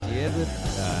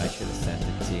it? I should have sent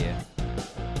it to you.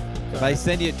 If I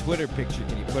send you a Twitter picture,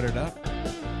 can you put it up?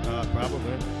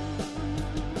 Probably.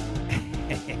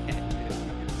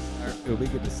 It'll be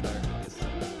good to start with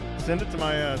this. Send it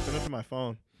to my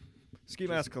phone. Ski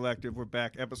Mask Collective, we're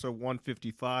back, episode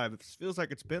 155. It feels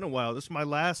like it's been a while. This is my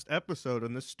last episode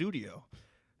in this studio.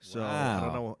 So Wow. I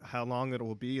don't know how long it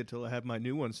will be until I have my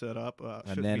new one set up.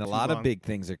 And then a lot of big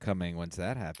things are coming once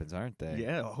that happens, aren't they?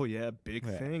 Yeah, big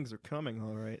things are coming,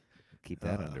 all right. Keep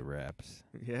that under wraps.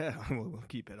 Yeah, we'll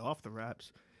keep it off the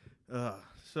wraps.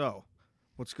 So,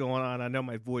 what's going on? I know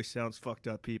my voice sounds fucked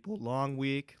up, people. Long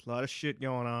week, a lot of shit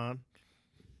going on.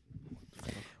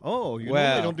 Oh, you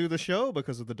know they don't do the show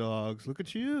because of the dogs. Look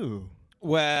at you.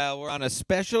 Well, we're on a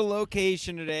special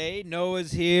location today.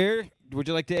 Noah's here. Would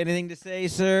you like anything to say,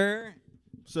 sir?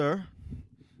 Sir?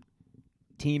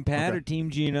 Team Pat or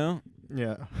Team Gino?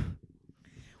 Yeah.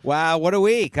 Wow, what a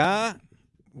week, huh?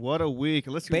 What a week.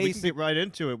 We can get right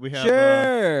into it. We have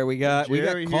sure. We got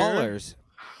Jerry callers.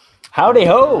 Howdy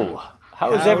ho.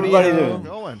 How's everybody Howdy doing?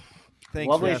 Going? Thanks,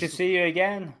 Lovely to see you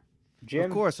again, Jim.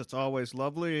 Of course, it's always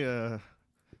lovely. Mr.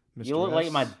 You look like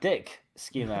S. my dick,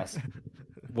 Ski Mask.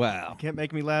 Wow. Can't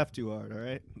make me laugh too hard, all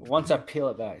right? Once I peel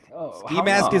it back. Oh, Ski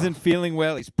Mask isn't feeling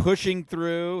well. He's pushing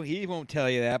through. He won't tell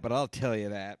you that, but I'll tell you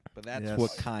that. But that's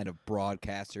what kind of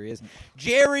broadcaster he is.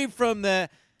 Jerry from the,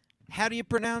 how do you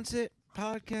pronounce it,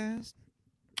 podcast?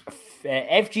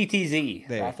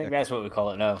 FGTZ. I think that's what we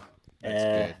call it now. That's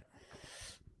good.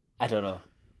 I don't know.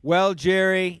 Well,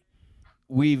 Jerry,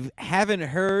 we haven't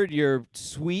heard your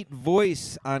sweet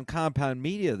voice on Compound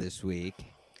Media this week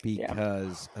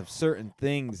because of certain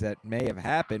things that may have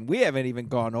happened. We haven't even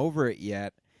gone over it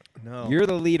yet. No. You're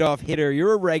the leadoff hitter.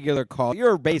 You're a regular call.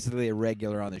 You're basically a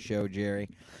regular on the show, Jerry.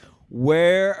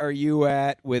 Where are you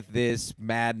at with this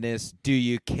madness? Do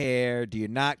you care? Do you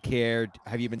not care?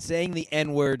 Have you been saying the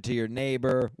N-word to your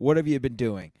neighbor? What have you been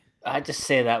doing? I just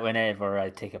say that whenever I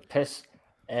take a piss.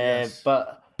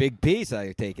 But big piece,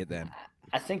 I take it then.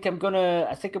 I think I'm gonna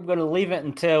leave it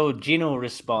until Gino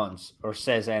responds or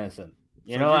says anything.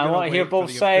 You know, I want to hear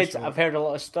both sides. I've heard a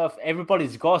lot of stuff.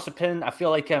 Everybody's gossiping. I feel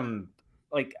like I'm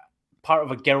like part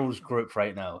of a girls group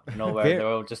right now. You know, where they're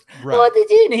all just, oh, did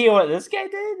you hear what this guy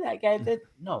did? That guy did?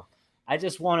 No, I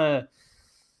just want to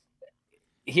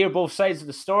hear both sides of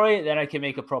the story. Then I can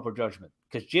make a proper judgment.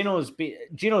 Because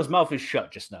Gino's mouth is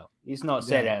shut just now. He's not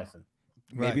said anything.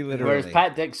 Maybe literally. Whereas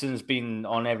Pat Dixon's been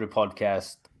on every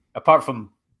podcast, apart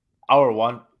from our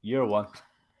one, your one.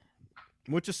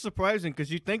 Which is surprising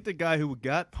because you'd think the guy who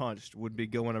got punched would be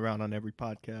going around on every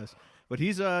podcast. But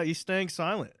he's staying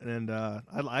silent, and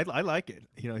I like it.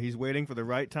 You know, he's waiting for the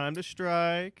right time to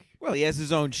strike. Well, he has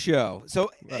his own show. So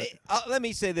let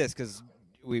me say this because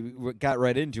we got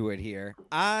right into it here.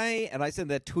 I sent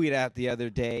that tweet out the other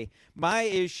day. My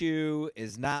issue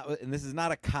is not, and this is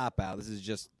not a cop-out. This is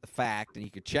just a fact, and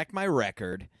you could check my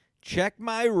record. Check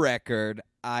my record.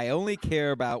 I only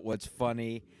care about what's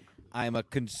funny. I'm a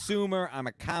consumer. I'm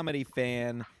a comedy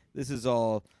fan. This is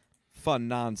all fun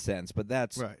nonsense, but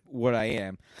that's what I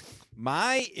am.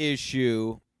 My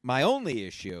only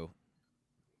issue,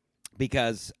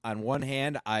 because on one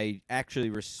hand, I actually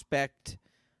respect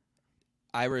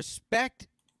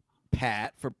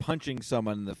Pat for punching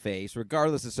someone in the face,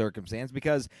 regardless of circumstance,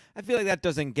 because I feel like that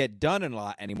doesn't get done a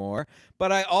lot anymore.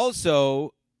 But I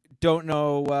also don't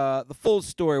know the full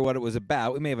story, what it was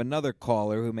about. We may have another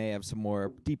caller who may have some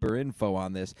more deeper info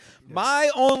on this. Yes. My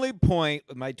only point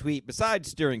with my tweet, besides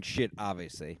stirring shit,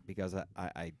 obviously, because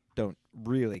I don't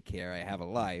really care. I have a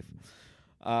life.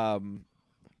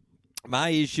 My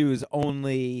issue is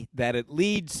only that it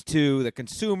leads to the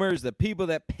consumers, the people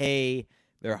that pay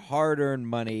their hard-earned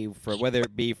money, for whether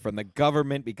it be from the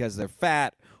government because they're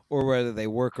fat or whether they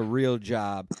work a real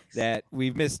job, that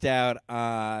we've missed out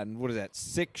on,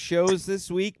 6 shows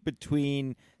this week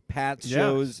between Pat's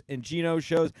shows and Gino's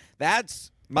shows.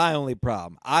 That's my only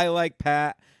problem. I like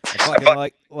Pat. I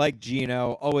fucking like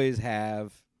Gino, always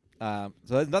have. So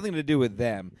it has nothing to do with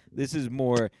them. This is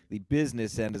more the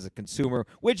business end as a consumer,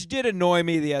 which did annoy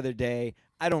me the other day.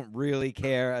 I don't really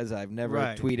care, as I've never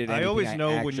tweeted anything I always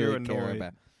know when you're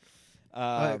annoyed.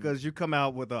 Because you come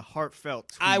out with a heartfelt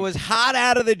tweet. I was hot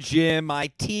out of the gym. My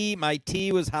tea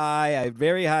was high. I had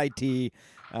very high tea.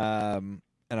 And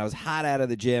I was hot out of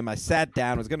the gym. I sat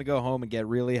down. I was going to go home and get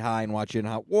really high and watch it in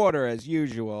hot water as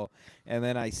usual. And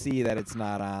then I see that it's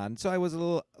not on. So I was a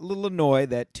little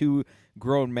annoyed that 2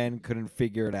 grown men couldn't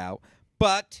figure it out.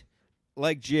 But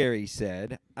like Jerry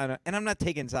said, and I'm not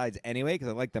taking sides anyway because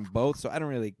I like them both, so I don't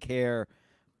really care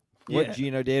what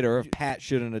Gino did or if Pat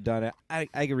shouldn't have done it. I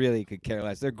really could care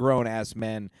less. They're grown-ass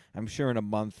men. I'm sure in a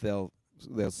month they'll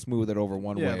they'll smooth it over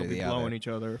one way or they'll be the blowing other. each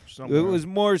other somewhere. It was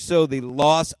more so the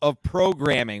loss of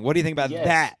programming. What do you think about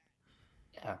that?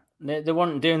 Yeah, they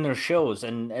weren't doing their shows,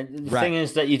 and the thing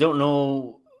is that you don't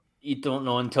know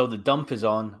until the dump is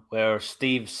on, where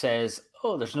Steve says,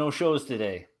 "Oh, there's no shows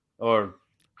today," or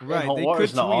right, Hot they Water's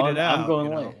could not tweet on. it out. I'm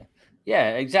going late.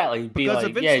 Yeah, exactly. Be because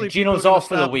like, eventually Gino's off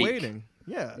for the week. Waiting.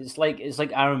 Yeah, it's like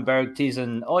Aaron Berg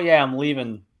teasing, "Oh yeah, I'm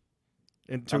leaving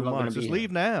in 2 months. Just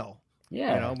leave now."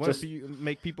 Yeah, what if you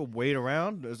make people wait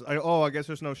around? I guess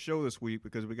there's no show this week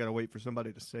because we got to wait for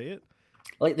somebody to say it.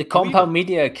 Like the Compound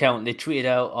Media account, they tweeted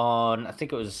out on, I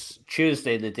think it was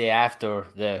Tuesday, the day after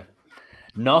the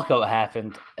knockout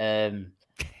happened.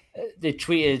 They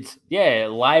tweeted,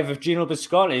 live of Gino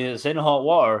Bisconti is in Hot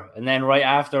Water. And then right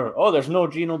after, there's no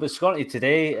Gino Bisconti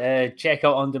today. Check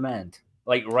out on demand.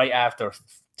 Like right after,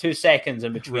 2 seconds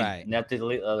in between. Right. And they have to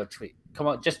delete the other tweet. Come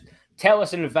on, just tell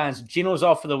us in advance. Gino's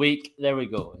off for the week. There we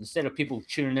go. Instead of people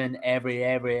tuning in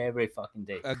every fucking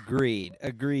day.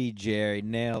 Agreed, Jerry.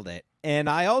 Nailed it. And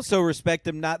I also respect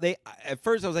them. At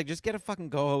first I was like, just get a fucking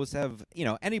co-host, have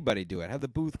anybody do it, have the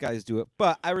booth guys do it.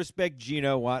 But I respect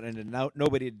Gino wanting to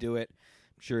nobody to do it.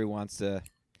 I'm sure he wants to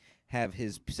have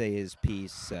his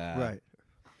piece. Right.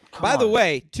 By the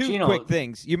way, Gino, quick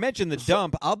things. You mentioned the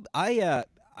dump. I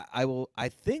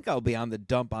think I'll be on the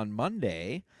dump on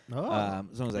Monday. As long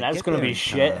as that's going to be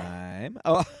shit.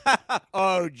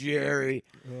 Oh, Jerry,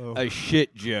 a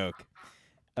shit joke.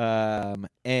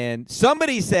 And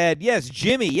somebody said, yes,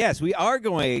 Jimmy, yes, we are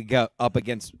going to go up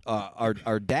against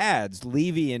our dads,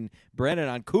 Levy and Brennan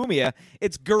on Cumia.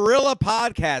 It's guerrilla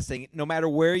podcasting. No matter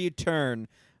where you turn,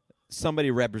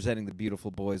 somebody representing the beautiful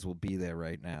boys will be there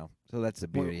right now. So that's the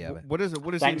beauty of it. What is it?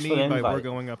 What does he mean by we're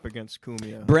going up against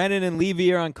Cumia? Brennan and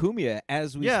Levy are on Cumia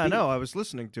as we speak. I know. I was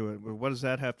listening to it. What does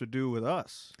that have to do with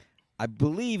us? I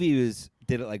believe he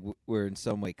did it like we're in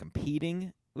some way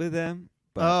competing with them.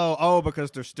 But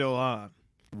because they're still on.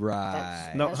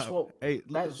 Right. That's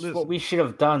what we should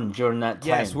have done during that time.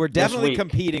 Yes, we're definitely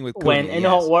competing with Cumia. When In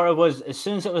Hot Water was, as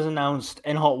soon as it was announced,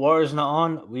 In Hot Water is not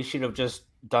on, we should have just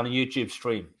done a YouTube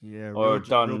stream. Yeah, or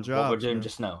done what we're doing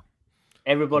just now.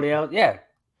 Everybody else,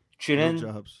 tune in.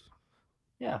 Jobs.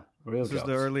 Yeah, real jobs. This is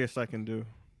the earliest I can do.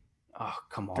 Oh,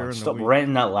 come on. Stop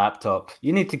renting that laptop.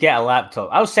 You need to get a laptop.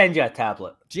 I'll send you a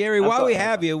tablet. Jerry, while we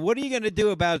have you, what are you going to do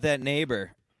about that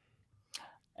neighbor?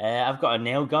 I've got a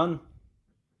nail gun.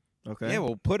 Okay. Yeah,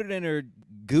 well, put it in her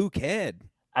gook head.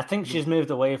 I think she's moved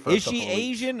away for Is she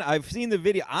Asian? I've seen the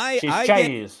video. She's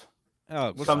Chinese.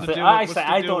 Something.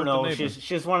 I don't know.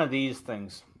 She's one of these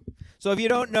things. So if you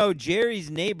don't know Jerry's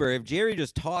neighbor, if Jerry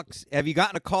just talks, have you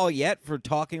gotten a call yet for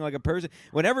talking like a person?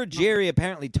 Whenever Jerry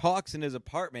apparently talks in his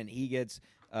apartment, he gets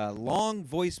long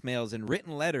voicemails and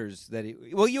written letters that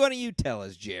you tell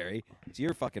us, Jerry. It's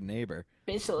your fucking neighbor.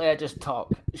 Basically, I just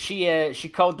talk.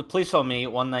 She called the police on me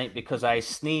one night because I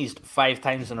sneezed 5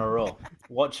 times in a row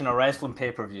watching a wrestling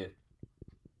pay-per-view.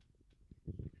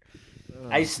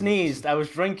 I sneezed. I was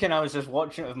drinking. I was just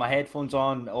watching it with my headphones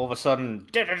on. All of a sudden,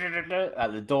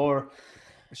 at the door.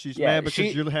 She's mad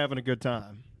because you're having a good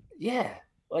time. Yeah.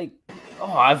 Like,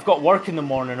 I've got work in the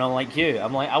morning, unlike you.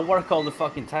 I'm like, I work all the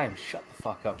fucking time. Shut the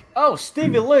fuck up. Oh,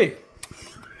 Stevie Lee.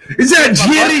 Is that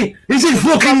Jerry? Is it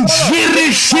fucking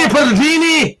Jerry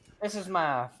Shepardini? This is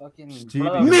my fucking Stevie,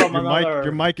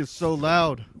 your mic is so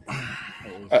loud.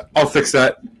 I'll fix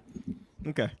that.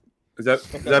 Okay. Is that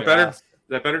better? Is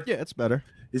that better? Yeah, it's better.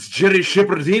 It's Jerry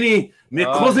Shepardini, my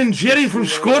cousin Jerry from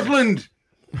Scotland.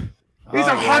 It's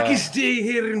a hockey day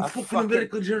here in fucking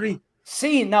America, Jerry.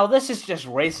 See, now this is just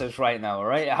racist right now,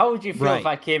 right? How would you feel if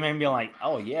I came in and be like,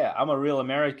 oh yeah, I'm a real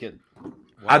American?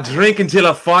 Wow. I drink until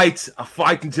I fight. I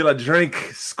fight until I drink.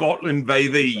 Scotland,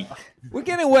 baby. We're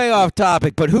getting way off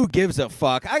topic, but who gives a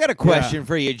fuck? I got a question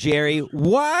for you, Jerry.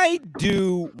 Why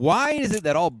is it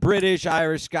that all British,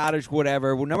 Irish, Scottish,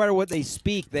 whatever, no matter what they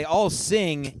speak, they all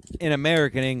sing in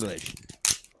American English?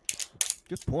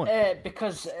 Good point.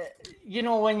 Because,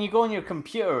 when you go on your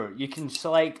computer, you can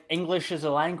select English as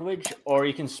a language, or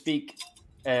you can speak,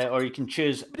 or you can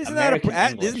choose American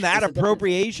English. Isn't that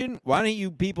appropriation? Why don't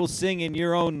you people sing in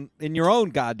your own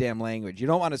goddamn language? You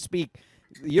don't want to speak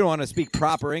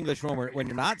proper English when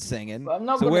you're not singing. I'm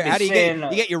not going to be saying...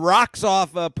 You get your rocks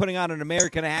off putting on an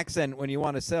American accent when you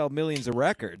want to sell millions of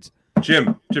records.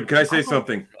 Jim, can I say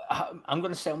something? I'm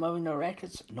going to sell millions of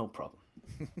records? No problem.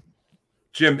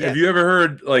 Jim, have you ever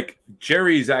heard,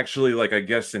 Jerry's actually, I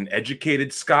guess, an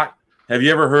educated Scot? Have you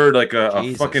ever heard,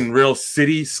 a fucking real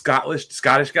city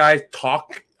Scottish guy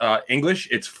talk English?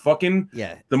 It's fucking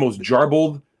the most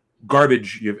jarbled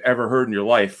garbage you've ever heard in your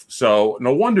life. So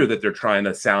no wonder that they're trying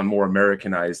to sound more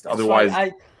Americanized.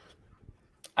 Otherwise,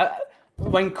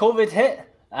 when COVID hit,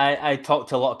 I talked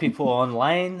to a lot of people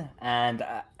online, and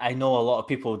I know a lot of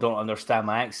people don't understand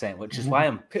my accent, which is why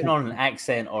I'm putting on an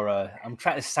accent, or I'm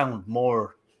trying to sound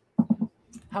more,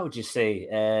 how would you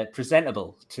say,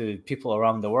 presentable to people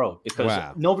around the world,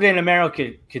 because nobody in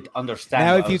America could understand.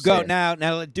 Now, if you go now,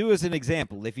 do as an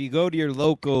example. If you go to your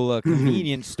local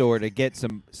convenience store to get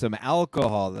some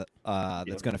alcohol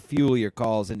that's going to fuel your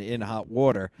calls into In Hot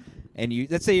Water, and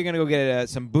let's say you're going to go get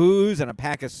some booze and a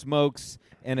pack of smokes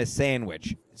and a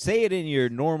sandwich. Say it in your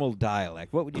normal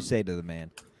dialect. What would you say to the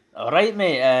man? All right,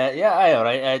 mate. All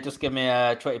right. Just give me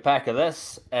a 20 pack of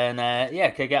this, and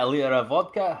can I get a liter of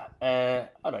vodka?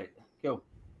 All right, cool.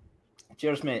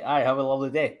 Cheers, mate. Have a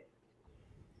lovely day.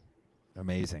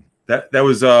 Amazing. That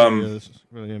was this is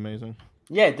really amazing.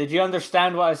 Yeah. Did you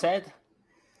understand what I said?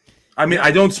 I mean,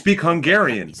 I don't speak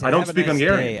Hungarian. I don't speak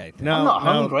Hungarian. I'm not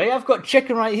hungry. I've got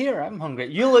chicken right here. I'm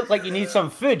hungry. You look like you need some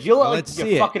food. You look like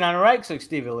you're fucking anorexic,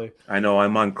 Stevie Lou. I know.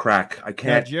 I'm on crack. I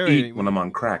can't eat when I'm on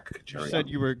crack, Jerry. You said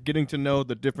you were getting to know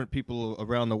the different people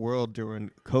around the world during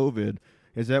COVID.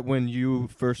 Is that when you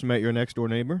first met your next door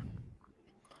neighbor?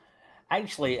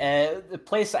 Actually, the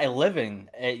place I live in,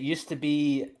 it used to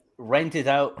be rented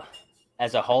out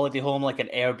as a holiday home, like an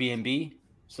Airbnb.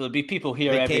 So there'll be people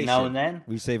here every now and then.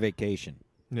 We say vacation.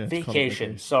 Yeah,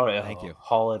 vacation. Sorry, thank you.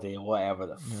 Holiday, whatever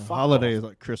the fuck. Holiday is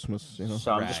like Christmas, you know.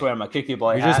 So I'm just wearing my Cookie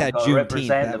Boy hat. We just had Juneteenth.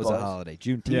 That was a holiday.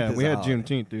 Juneteenth. Yeah, we had holiday.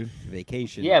 Juneteenth, dude.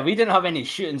 Vacation. Yeah, we didn't have any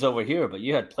shootings over here, but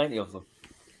you had plenty of them.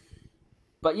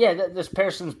 But yeah, this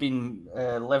person's been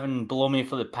living below me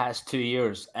for the past 2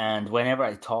 years, and whenever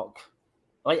I talk,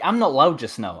 like, I'm not loud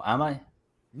just now, am I?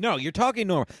 No, you're talking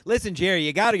normal. Listen, Jerry,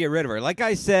 you got to get rid of her. Like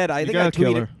I said, I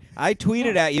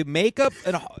tweeted at you. Make up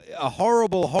a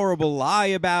horrible, horrible lie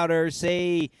about her.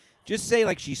 Just say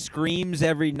like she screams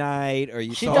every night, or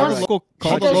you call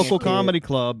the local comedy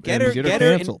club. Get her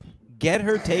canceled. Get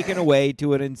her taken away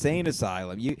to an insane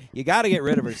asylum. You got to get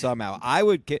rid of her somehow.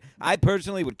 I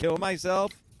personally would kill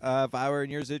myself if I were in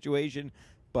your situation.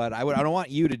 But I don't want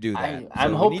you to do that.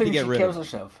 I'm hoping she kills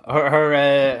herself.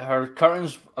 Her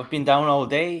curtains have been down all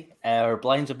day. Her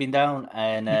blinds have been down,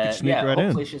 and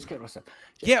hopefully she's killed herself.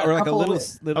 Yeah, or like a little.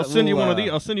 I'll send you one of these.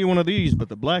 I'll send you one of these, but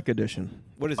the black edition.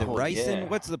 What is it? Ricin? Yeah.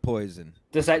 What's the poison?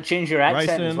 Does that change your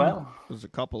accent as well? There's a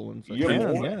couple ones.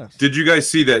 Yes. Did you guys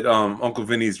see that Uncle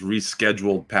Vinny's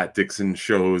rescheduled Pat Dixon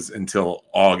shows until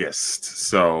August?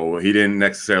 So he didn't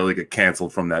necessarily get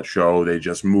canceled from that show. They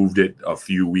just moved it a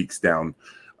few weeks down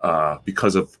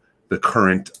because of the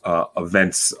current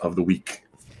events of the week.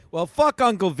 Well, fuck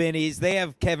Uncle Vinny's. They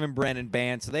have Kevin Brennan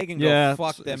banned, so they can go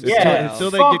fuck themselves. Yeah, until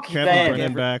they get Kevin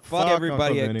Brennan back. Fuck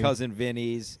everybody at Cousin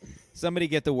Vinny's. Somebody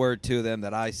get the word to them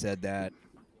that I said that.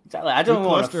 Exactly. I don't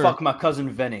want to fuck my cousin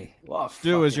Vinny.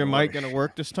 Stu, is your mic going to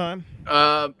work this time?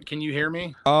 Can you hear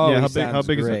me? Oh, yeah. How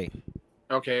big great. is it?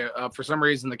 Okay. For some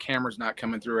reason, the camera's not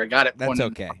coming through. I got it. That's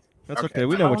okay. That's okay.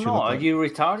 We know what you look like. Are you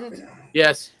retarded?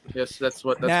 Yes. That's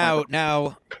what.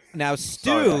 Now,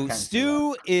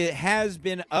 Stu, it has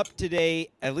been up to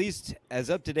date, at least as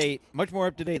up to date, much more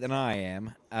up to date than I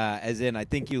am. As in, I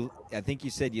think you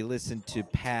said you listened to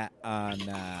Pat on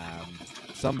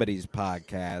somebody's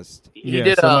podcast. He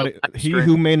did he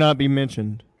who may not be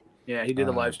mentioned. Yeah, he did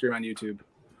a live stream on YouTube.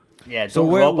 Yeah,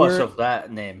 don't rob us of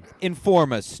that name.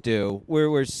 Inform us, Stu.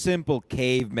 We're simple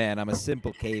cavemen. I'm a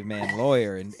simple caveman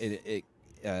lawyer, and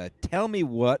tell me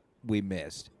what we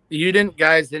missed. You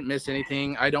guys didn't miss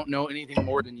anything. I don't know anything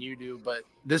more than you do, but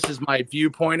this is my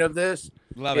viewpoint of this.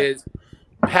 Love it.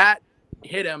 Pat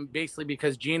hit him basically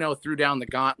because Gino threw down the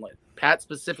gauntlet. Pat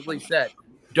specifically said,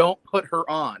 "Don't put her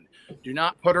on. Do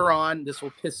not put her on. This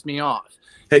will piss me off."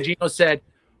 And Gino said,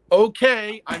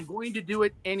 "Okay, I'm going to do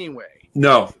it anyway."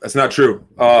 No, that's not true.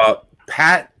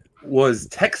 Pat was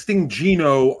texting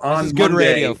Gino on Monday. Good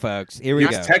radio, folks. Here we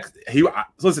go.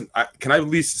 Listen, can I at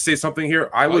least say something here?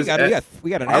 We got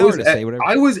an hour to say whatever.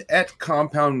 I was at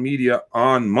Compound Media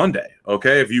on Monday.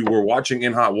 Okay, if you were watching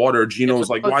In Hot Water, Gino was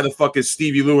like, "Why the fuck is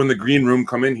Stevie Lou in the green room?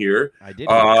 Come in here." I did.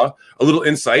 A little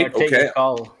insight. Okay.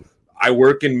 I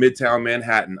work in Midtown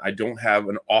Manhattan. I don't have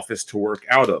an office to work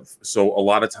out of. So a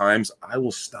lot of times I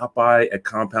will stop by at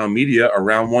Compound Media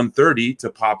around 1:30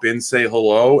 to pop in, say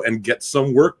hello, and get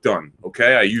some work done.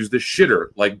 Okay. I use the shitter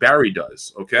like Barry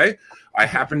does. Okay. I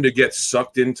happened to get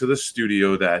sucked into the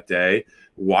studio that day,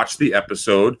 watched the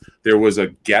episode. There was a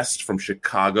guest from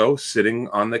Chicago sitting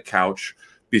on the couch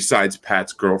besides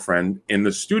Pat's girlfriend in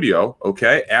the studio.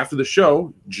 Okay. After the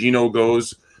show, Gino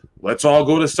goes, "Let's all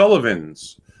go to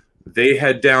Sullivan's." They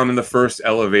head down in the first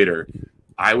elevator.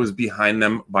 I was behind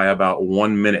them by about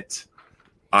 1 minute.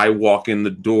 I walk in the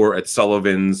door at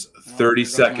Sullivan's 30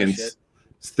 seconds.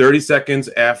 30 seconds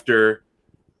after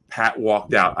Pat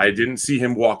walked out. I didn't see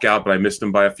him walk out, but I missed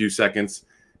him by a few seconds.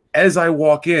 As I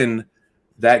walk in,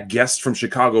 that guest from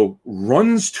Chicago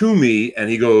runs to me and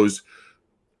he goes,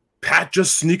 Pat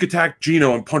just sneak attacked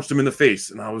Gino and punched him in the face.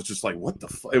 And I was just like, what the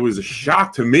fuck? It was a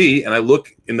shock to me. And I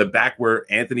look in the back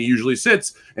where Anthony usually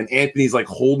sits, and Anthony's like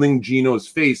holding Gino's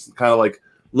face, kind of like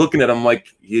looking at him like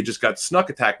he just got snuck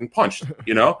attacked and punched,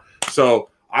 you know? So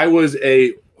I was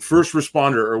a first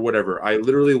responder or whatever. I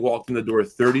literally walked in the door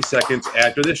 30 seconds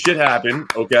after this shit happened,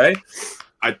 okay?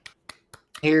 I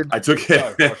took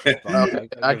it.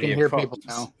 I can hear people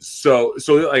now. So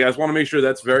like, I just want to make sure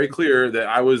that's very clear that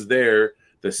I was there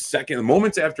the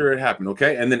moments after it happened,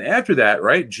 okay? And then after that,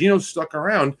 right, Gino stuck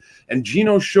around, and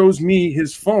Gino shows me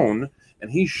his phone, and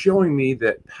he's showing me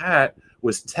that Pat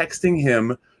was texting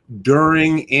him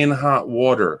during In Hot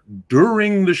Water,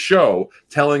 during the show,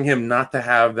 telling him not to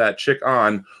have that chick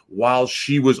on while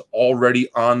she was already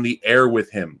on the air with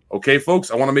him. Okay,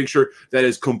 folks? I want to make sure that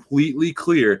is completely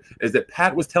clear, is that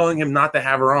Pat was telling him not to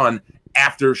have her on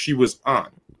after she was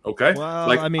on, okay? Well,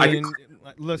 like, I mean...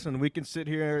 Listen, we can sit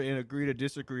here and agree to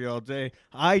disagree all day.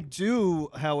 I do,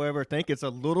 however, think it's a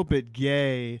little bit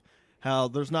gay how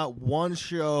there's not one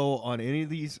show on any of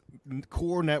these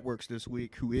core networks this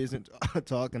week who isn't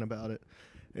talking about it.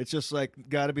 It's just like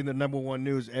got to be the number one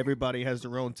news. Everybody has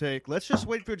their own take. Let's just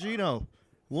wait for Gino.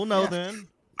 We'll know then.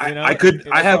 You know,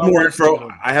 I have more info.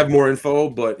 I have more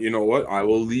info, but you know what? I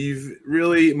will leave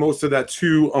really most of that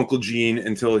to Uncle Gene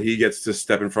until he gets to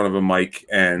step in front of a mic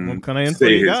and. What kind of info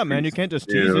you got, man? You can't just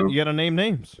tease it. You got to name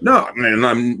names. No,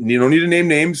 man, you don't need to name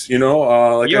names. You know,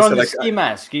 like you're I said, on the Ski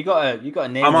Mask. You got to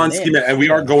name. I'm on Ski Mask, and we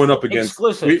are going up against.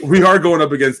 We are going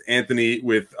up against Anthony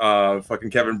with fucking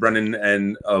Kevin Brennan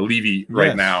and Levy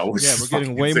right now. Yeah, we're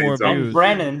getting way more views.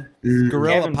 Brennan,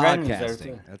 guerrilla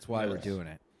podcasting. That's why we're doing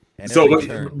it. So,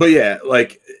 but yeah,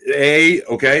 like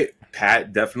okay,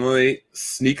 Pat definitely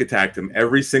sneak attacked him.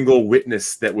 Every single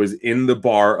witness that was in the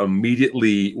bar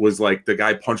immediately was like, the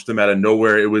guy punched him out of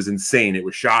nowhere. It was insane. It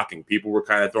was shocking. People were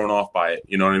kind of thrown off by it.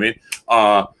 You know what I mean?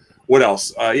 What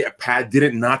else? Yeah, Pat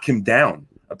didn't knock him down.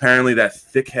 Apparently, that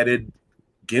thick-headed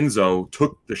Ginzo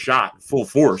took the shot full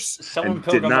force. Someone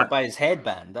pulled him up by his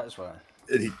headband. That's why.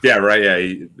 Yeah, right. Yeah,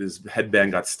 his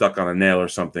headband got stuck on a nail or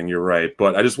something. You're right.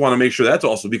 But I just want to make sure that's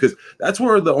also because that's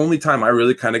where the only time I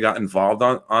really kind of got involved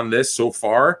on this so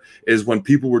far is when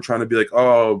people were trying to be like,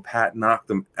 oh, Pat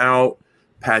knocked him out.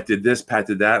 Pat did this, Pat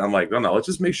did that. I'm like, no, let's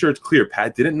just make sure it's clear.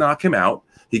 Pat didn't knock him out.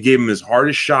 He gave him his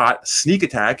hardest shot, sneak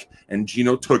attack, and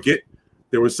Gino took it.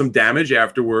 There was some damage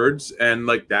afterwards. And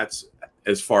like, that's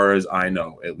as far as I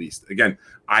know, at least. Again,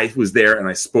 I was there and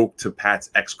I spoke to Pat's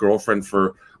ex-girlfriend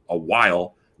for a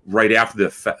while right after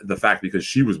the fact because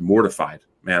she was mortified.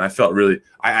 Man, I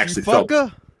actually felt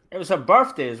it was her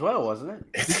birthday as well, wasn't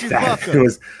it? Did you fuck her? It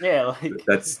was, yeah, like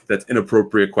that's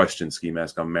inappropriate question, Ski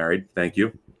Mask. I'm married. Thank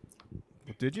you.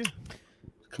 Did you?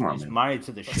 Come on, he's man. married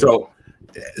to the show.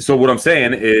 So what I'm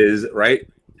saying is, right,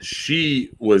 she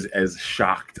was as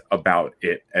shocked about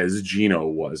it as Gino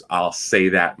was. I'll say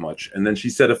that much. And then she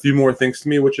said a few more things to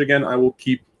me, which again I will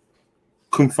keep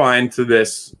confined to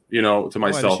this, to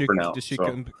myself for now. Did she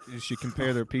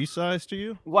compare their pea size to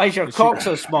you? Why is your cock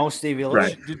so small, Stevie?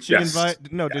 Right. Did she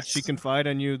Did she confide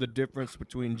on you the difference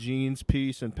between Gene's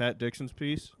piece and Pat Dixon's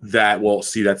piece? That's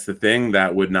the thing.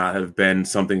 That would not have been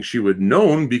something she would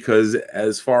known because,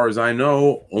 as far as I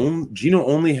know, Gino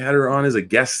only had her on as a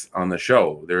guest on the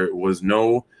show. There was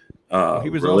no he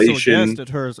was relation. also a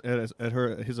guest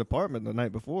at his apartment the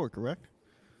night before, correct?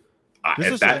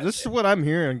 This is what I'm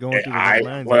hearing going through the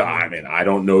lines. Well, I mean, I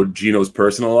don't know Gino's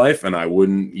personal life, and I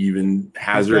wouldn't even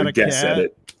hazard a guess at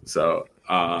it. So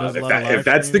if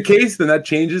that's the case, then that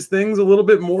changes things a little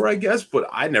bit more, I guess. But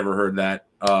I never heard that,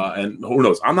 and who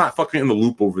knows? I'm not fucking in the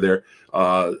loop over there.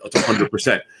 It's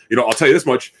 100%. I'll tell you this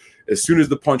much: as soon as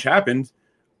the punch happened,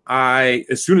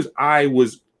 as soon as I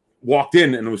was walked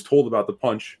in and was told about the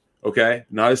punch, okay,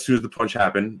 not as soon as the punch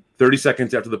happened. 30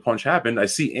 seconds after the punch happened, I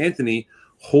see Anthony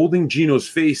holding Gino's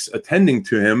face, attending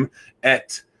to him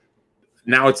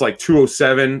now it's like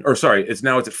 2:07, or sorry, it's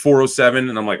at 4:07,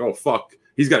 and I'm like, oh fuck,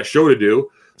 he's got a show to do.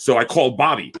 So I called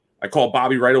Bobby.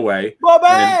 Right away. Bobby!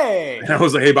 And I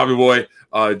was like, hey, Bobby boy,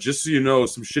 just so you know,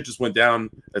 some shit just went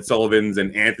down at Sullivan's,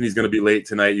 and Anthony's gonna be late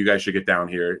tonight. You guys should get down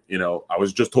here. I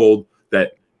was just told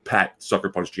that Pat sucker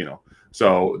punched Gino.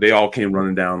 So they all came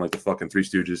running down like the fucking Three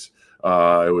Stooges.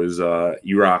 It was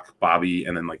E-Rock, Bobby,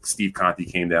 and then like Steve Conti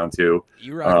came down too.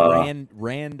 E-Rock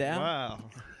ran down. Wow.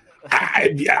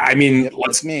 I mean,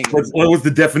 what was the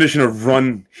definition of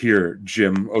run here,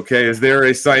 Jim? Okay, is there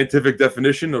a scientific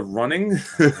definition of running?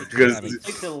 Because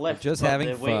just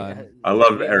having fun. I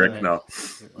love Eric. No,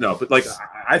 but like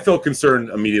I felt concerned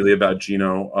immediately about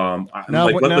Gino.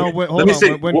 Let me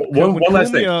say one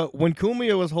last thing. When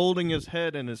Cumia was holding his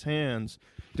head in his hands,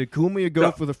 did Cumia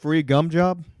go for the free gum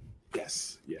job?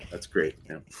 Yes. Yeah, that's great.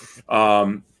 Yeah.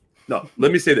 No,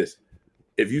 let me say this: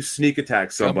 if you sneak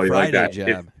attack somebody like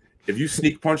that. If you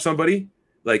sneak punch somebody,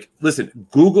 like, listen,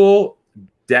 Google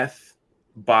death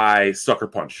by sucker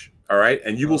punch, all right?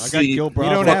 And you will see. You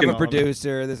don't have a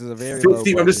producer. This is a very low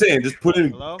I'm just saying, just put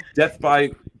in death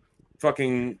by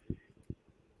fucking.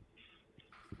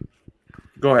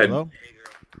 Go ahead. Hello?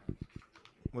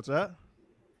 What's that?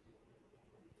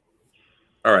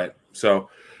 All right. So.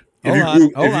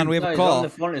 Hold on. We have a call. On the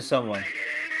phone to someone.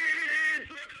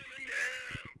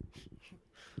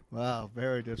 Wow,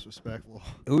 very disrespectful.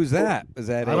 Who's that? Is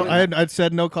that? I'd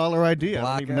said no caller ID.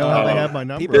 I don't even know how they have my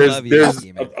number.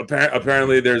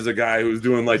 Apparently, there's a guy who's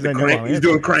doing like he's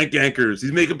doing crank yankers.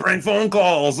 He's making prank phone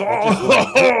calls.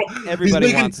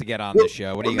 Everybody wants to get on the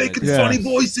show. What are you making funny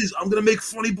voices? I'm gonna make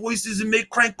funny voices and make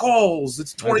crank calls.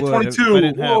 It's 2022.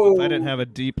 If I didn't have a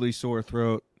deeply sore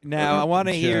throat. Now I want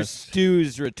to hear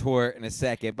Stu's retort in a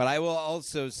second, but I will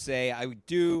also say I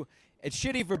do. It's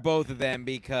shitty for both of them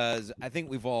because I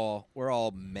think we're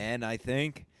all men. I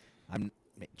think I'm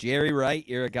Jerry, right?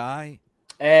 You're a guy.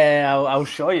 I'll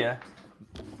show you.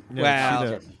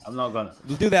 Well, I'm not gonna.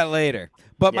 We'll do that later.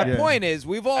 But my point is,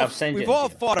 we've all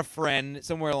fought a friend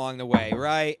somewhere along the way,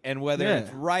 right? And whether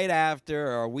it's right after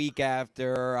or a week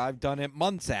after, or I've done it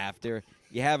months after,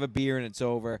 you have a beer and it's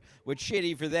over. What's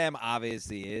shitty for them,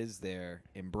 obviously, is they're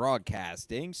in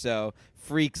broadcasting, so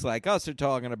freaks like us are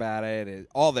talking about it.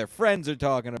 All their friends are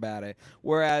talking about it.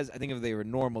 Whereas I think if they were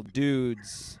normal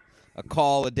dudes, a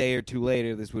call a day or two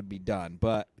later, this would be done.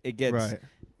 But it gets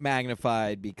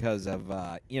magnified because of,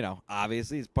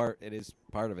 obviously it is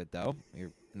part of it, though.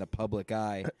 You're in the public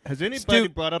eye. Has anybody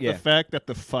brought up the fact that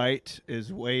the fight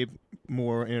is way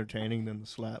more entertaining than the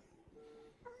slap?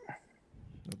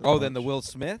 Than the Will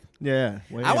Smith? Yeah.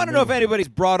 I want to know if anybody's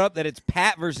brought up that it's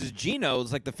Pat versus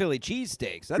Gino's like the Philly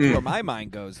cheesesteaks. That's where my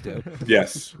mind goes to.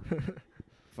 Yes.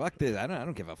 Fuck this. I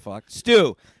don't give a fuck.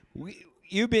 Stu,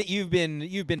 you've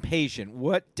been patient.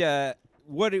 What do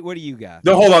you got?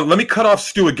 No, hold on. Let me cut off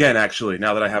Stu again. Actually,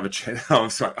 now that I have a chance, I'm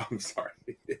sorry.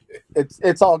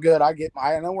 It's all good.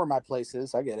 I know where my place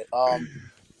is. I get it.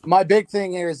 My big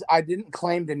thing here is I didn't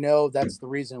claim to know that's the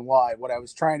reason why. What I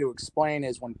was trying to explain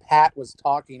is when Pat was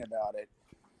talking about it,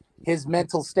 his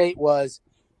mental state was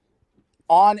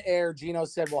on air. Gino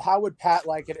said, well, how would Pat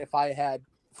like it if I had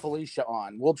Felicia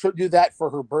on? We'll do that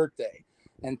for her birthday.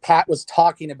 And Pat was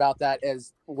talking about that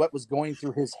as what was going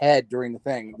through his head during the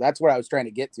thing. That's what I was trying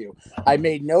to get to. I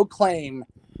made no claim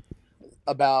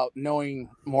about knowing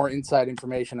more inside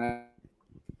information.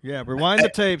 Yeah, rewind the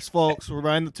tapes, folks.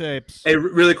 Rewind the tapes. Hey,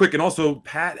 really quick, and also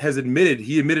Pat has admitted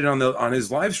on his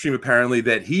live stream apparently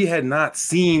that he had not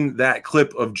seen that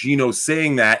clip of Gino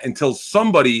saying that until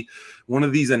somebody, one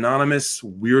of these anonymous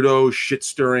weirdo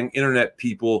shit-stirring internet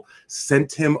people,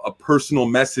 sent him a personal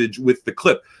message with the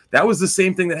clip. That was the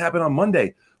same thing that happened on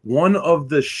Monday. One of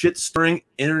the shit-stirring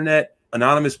internet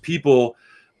anonymous people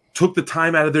took the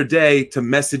time out of their day to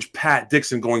message Pat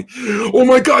Dixon going, oh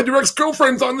my God, your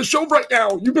ex-girlfriend's on the show right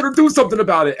now. You better do something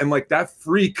about it. And like that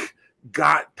freak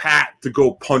got Pat to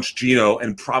go punch Gino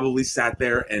and probably sat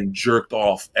there and jerked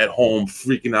off at home,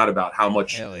 freaking out about how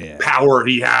much power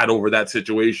he had over that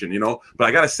situation, But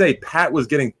I got to say, Pat was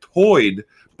getting toyed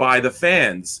by the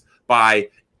fans by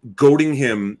goading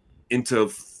him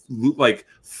into like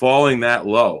falling that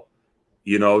low.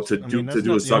 To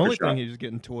do a sucker shot. The only thing he was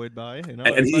getting toyed by.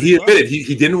 And he admitted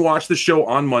he didn't watch the show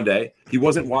on Monday. He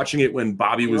wasn't watching it when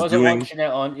Bobby was doing. Watching it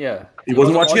on, He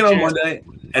wasn't watching it on Monday,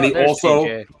 and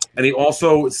he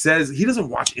also says he doesn't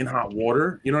watch In Hot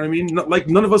Water. You know what I mean? Like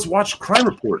none of us watch Crime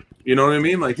Report. You know what I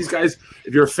mean? Like these guys.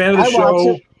 If you're a fan of the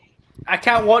show, I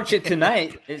can't watch it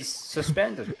tonight. It's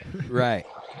suspended. Right.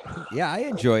 Yeah, I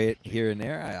enjoy it here and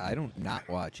there. I don't not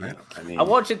watch it. I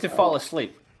watch it to fall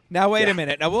asleep. Now, wait a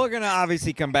minute. Now, we're going to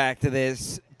obviously come back to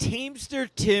this. Teamster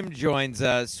Tim joins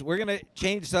us. We're going to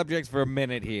change subjects for a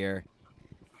minute here.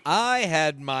 I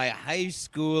had my high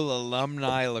school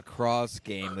alumni lacrosse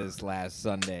game this last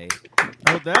Sunday.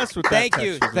 Oh, that's what Thank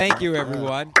you,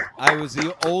 everyone. I was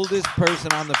the oldest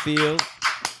person on the field.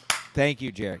 Thank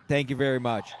you, Jared. Thank you very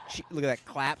much. Look at that.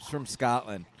 Claps from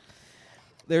Scotland.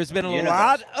 There's been a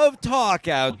lot of talk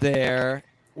out there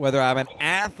whether I'm an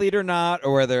athlete or not,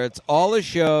 or whether it's all a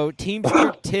show,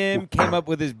 Teamster Tim came up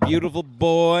with his beautiful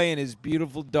boy and his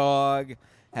beautiful dog,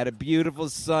 had a beautiful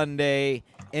Sunday,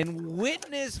 and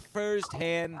witnessed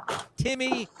firsthand.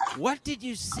 Timmy, what did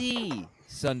you see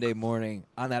Sunday morning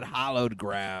on that hallowed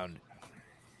ground?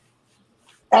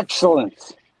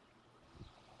 Excellent.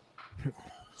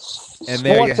 And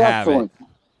there you have it.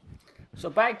 So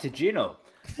back to Gino.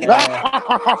 No,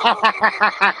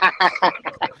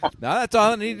 that's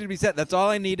all that needed to be said. That's all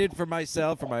I needed for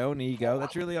myself, for my own ego.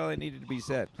 That's really all I needed to be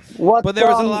said. But there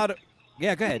was a lot of...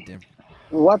 Yeah, go ahead, Tim.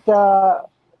 What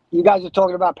you guys are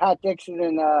talking about Pat Dixon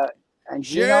and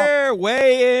Gino? Sure,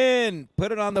 weigh in.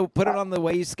 Put it on the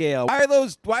weigh scale. Why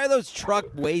are those truck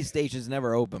weigh stations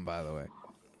never open, by the way?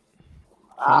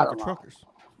 I don't know. Truckers.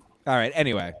 All right,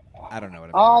 anyway. I don't know what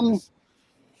I'm doing.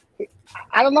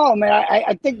 I don't know, man.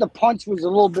 I think the punch was a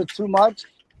little bit too much.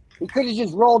 He could have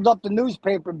just rolled up the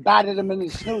newspaper and batted him in the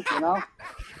snoot, you know?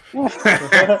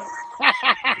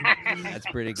 That's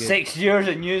pretty good. 6 years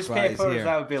in newspapers,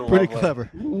 that would be pretty lovely.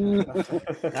 clever.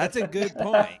 That's a good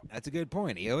point. That's a good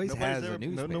point. He always has a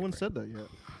newspaper. No one said that yet.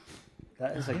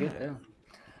 That is a good thing.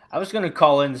 I was going to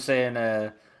call in saying,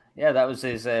 that was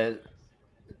his...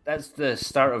 that's the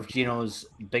start of Gino's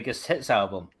biggest hits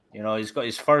album. You know, he's got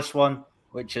his first one,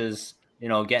 which is, you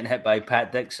know, getting hit by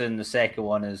Pat Dixon. The second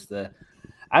one is the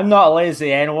I'm not a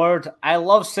lazy N-word. I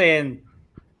love saying...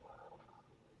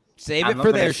 Save it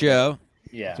for their show.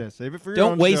 Yeah. Just save it for your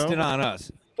Don't own waste show. it on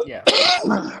us. Yeah.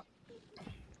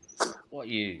 What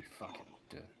you fucking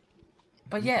do.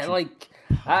 But yeah, like,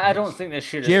 I don't think this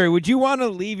should... Jerry, would you want to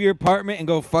leave your apartment and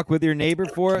go fuck with your neighbor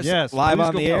for us? Yes. Live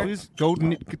on the air? Please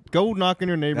go knock on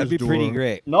your neighbor's That'd be door. pretty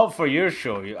great. Not for your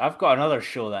show. I've got another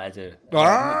show that I do.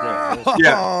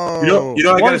 Yeah. You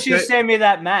know, Once you send me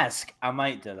that mask, I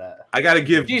might do that. I got to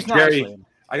give She's Jerry...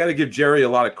 I got to give Jerry a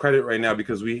lot of credit right now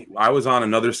because I was on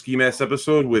another Ski Mask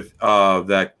episode with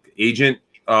that agent.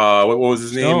 What was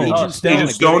his name? Agent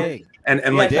Stone.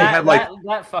 And like they had like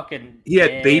that fucking. He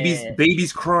had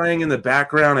babies crying in the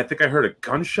background. I think I heard a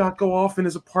gunshot go off in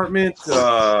his apartment.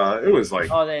 It was like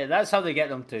that's how they get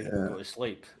them to go to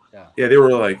sleep. Yeah, they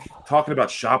were like talking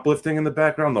about shoplifting in the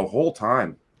background the whole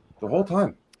time.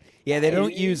 Yeah, they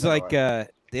don't use like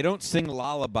they don't sing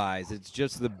lullabies. It's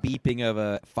just the beeping of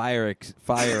a fire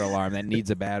alarm that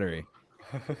needs a battery.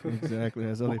 Exactly.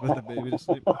 That's how they put the baby to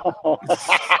sleep.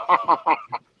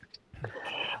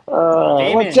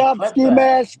 What's up, Ski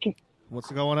Mask? What's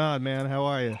going on, man? How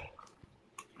are you?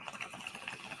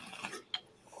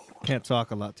 Can't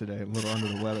talk a lot today. I'm a little under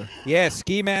the weather. Yeah,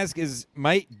 Ski Mask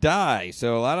might die,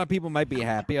 so a lot of people might be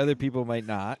happy. Other people might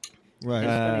not. Right. He's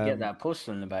gonna get that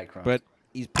poster in the background. But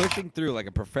he's pushing through like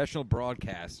a professional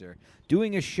broadcaster,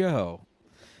 doing a show.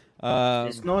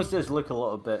 His nose does look a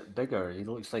little bit bigger. He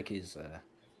looks like he's a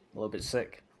little bit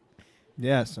sick.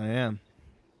 Yes, I am.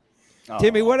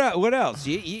 Timmy, what else?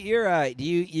 You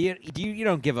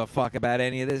don't give a fuck about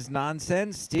any of this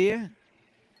nonsense, do you?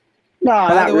 No,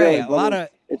 By the way, really, a lot of.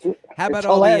 How about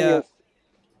all hilarious.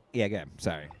 the? Yeah, go ahead.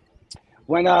 Sorry.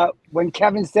 When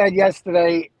Kevin said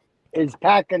yesterday, is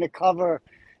Pat going to cover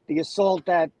the assault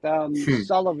at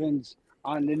Sullivan's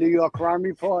on the New York Crime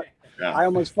Report? Yeah. I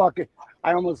almost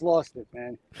lost it,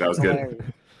 man. That was good.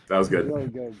 That was good. Really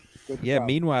good. Yeah. Stuff.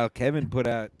 Meanwhile, Kevin put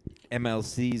out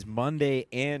MLC's Monday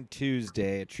and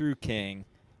Tuesday. A true king,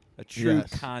 a true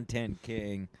content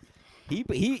king.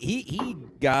 He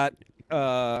got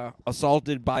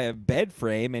assaulted by a bed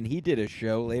frame, and he did a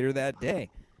show later that day.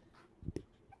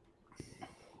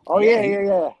 Oh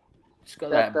yeah. He's got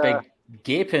that big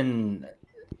gaping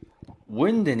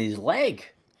wound in his leg.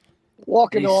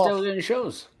 Walking He's off. still doing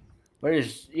shows.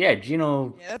 Whereas,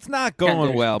 Gino. Yeah, that's not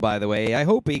going well, by the way. I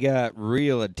hope he got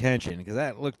real attention because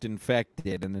that looked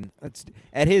infected, and then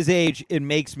at his age, it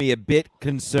makes me a bit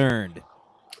concerned.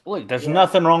 Look, there's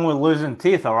nothing wrong with losing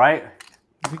teeth, all right?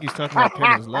 I think he's talking about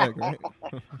Kevin's leg, right?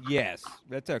 Yes,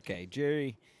 that's okay,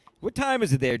 Jerry. What time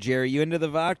is it there, Jerry? You into the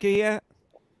vodka yet?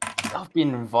 I've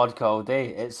been in vodka all day.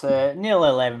 It's nearly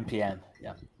 11 p.m.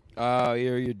 Yeah. Oh,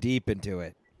 you're deep into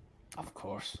it. Of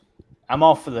course. I'm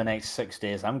off for the next 6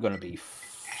 days. I'm going to be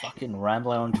fucking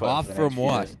rambling on Twitter. Off from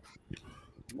what?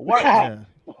 Work. Yeah,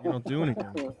 you don't do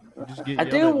anything. You just get I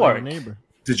yelled do at by work. your neighbor.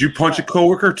 Did you punch a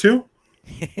coworker too?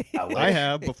 I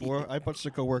have before. I punched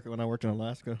a coworker when I worked in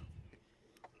Alaska.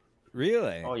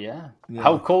 Really? Oh, yeah. Yeah.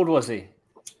 How cold was he?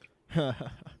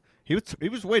 He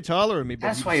was way taller than me. But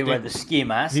That's why you wear the ski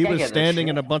mask. He I was get this standing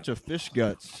shit. in a bunch of fish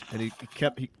guts, and he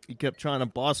kept trying to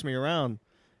boss me around.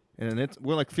 And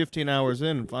we're like 15 hours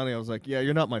in, and finally I was like, "Yeah,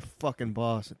 you're not my fucking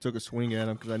boss." I took a swing at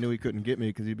him because I knew he couldn't get me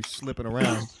because he'd be slipping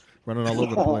around. running all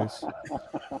over the place.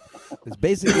 It's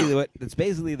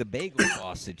basically the bagel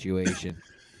boss situation.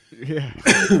 Yeah.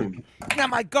 Oh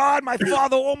my God, my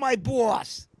father, my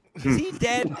boss. Is he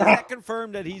dead? Is that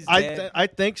confirmed that he's dead? I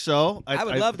think so. I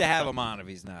would love to have him on if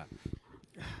he's not.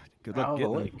 Good luck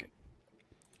getting him.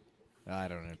 I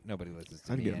don't know. Nobody listens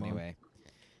to me anyway.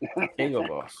 Bagel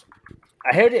boss.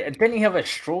 I heard it. Didn't he have a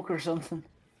stroke or something,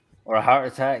 or a heart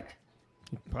attack?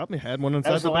 He probably had one inside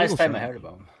That was the last time I heard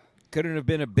about him. Couldn't have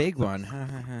been a big one.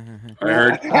 I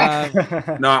heard.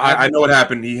 No, I know what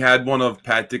happened. He had one of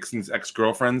Pat Dixon's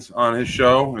ex-girlfriends on his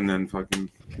show, and then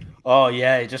fucking. Oh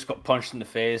yeah, he just got punched in the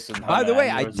face. And by the way,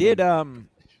 I did.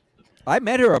 I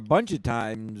met her a bunch of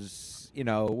times. You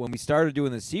know, when we started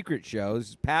doing the secret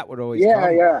shows, Pat would always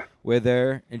come with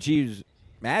her, and she was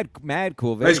mad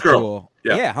cool, very nice girl. Cool.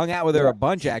 Yeah, hung out with her a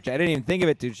bunch. Actually, I didn't even think of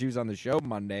it till she was on the show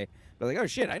Monday. But like, oh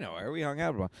shit, I know her. We hung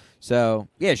out a bunch. So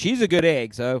yeah, she's a good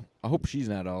egg. So I hope she's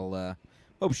not all.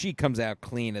 Hope she comes out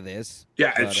clean of this.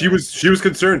 Yeah, but, she was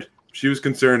concerned. She was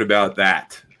concerned about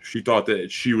that. She thought that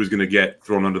she was going to get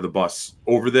thrown under the bus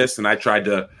over this, and I tried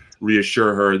to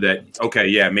reassure her that, okay,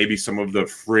 yeah, maybe some of the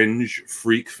fringe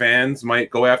freak fans might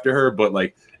go after her, but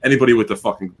like anybody with the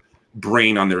fucking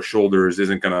brain on their shoulders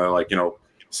isn't going to, like, you know,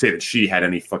 say that she had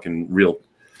any fucking real.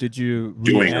 Did you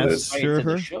reassure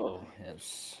her?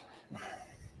 Yes.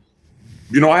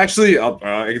 You know, actually, I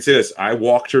can say this. I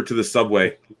walked her to the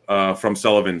subway from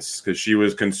Sullivan's because she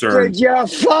was concerned. Did you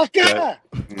fuck her?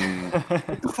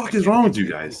 What the fuck is wrong with you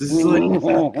guys? This is like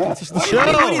it's the show.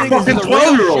 Fucking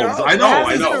 12-year-olds. I know.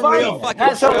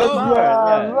 That's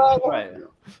right.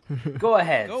 Go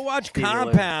ahead. Go watch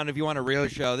Compound if you want a real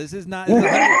show. This is not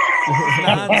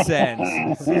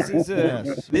nonsense.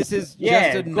 This is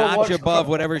just a notch above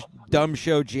whatever dumb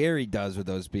show Jerry does with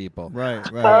those people. Right.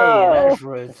 Hey, that's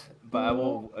rude. But I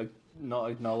will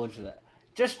not acknowledge that.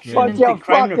 Just tune into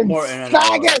crime reporting.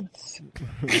 Faggots!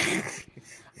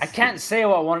 I can't say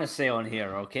what I want to say on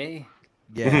here, okay?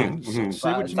 Yeah.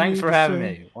 Thanks for having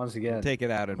me once again. Take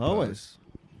it out in always.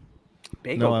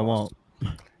 No, I won't.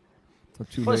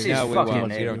 Plus, no, we won't.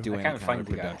 Name. You don't do I any kind of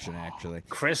the production, guy. actually.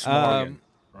 Chris Morgan.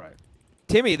 Right.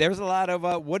 Timmy, there's a lot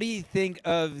of. What do you think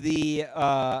of the?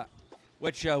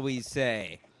 What shall we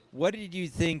say? What did you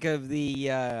think of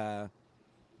the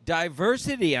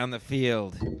diversity on the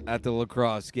field at the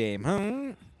lacrosse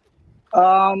game?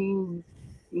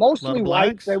 Mostly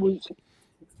white. There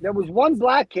was one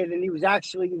black kid, and he was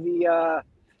actually the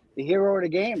hero of the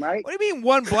game, right? What do you mean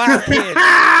one black kid?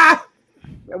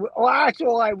 Well, that's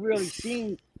all I really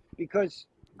seen because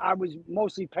I was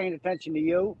mostly paying attention to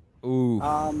you. Ooh.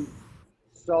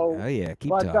 So. Oh yeah,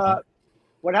 keep talking.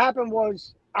 What happened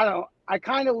was, I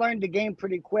kind of learned the game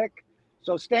pretty quick.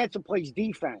 So Stanton plays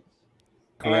defense.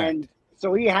 Correct. And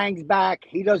so he hangs back.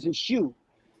 He doesn't shoot.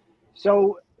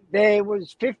 So there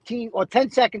was 15 or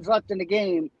 10 seconds left in the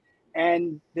game,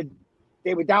 and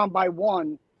they were down by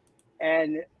 1,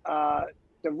 and the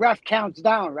ref counts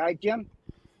down, right, Jim?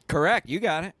 Correct. You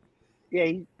got it.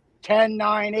 Yeah, 10,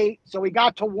 9, 8. So he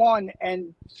got to 1,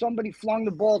 and somebody flung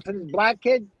the ball to this black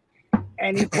kid,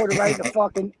 and he put it right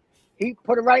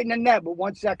in the net with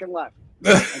 1 second left.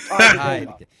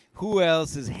 Who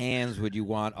else's hands would you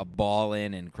want a ball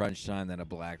in crunch time than a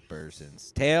black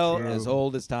person's? Tail as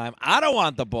old as time. I don't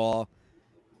want the ball.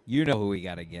 You know who we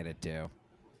got to get it to.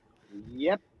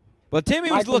 Yep. Well,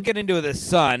 Timmy was looking into the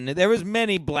sun. There was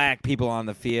many black people on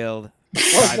the field.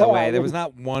 By the way, there was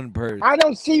not one person. I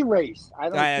don't see race.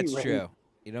 That's true.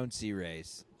 You don't see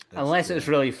race. Unless it's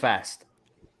really fast.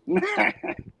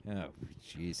 Oh,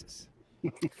 Jesus.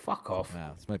 Fuck off.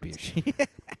 Wow, this might be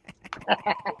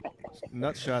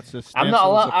nut shots. I'm not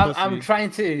allowed. I'm trying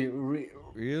to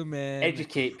real man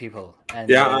educate people. And,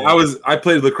 yeah, I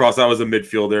played lacrosse. I was a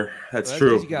midfielder. That's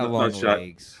true. You got long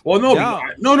legs. Well,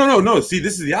 no. See,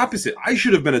 this is the opposite. I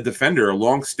should have been a defender, a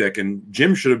long stick, and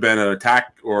Jim should have been an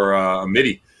attack or a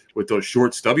midi with those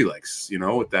short, stubby legs. You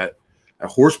know, with that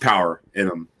horsepower in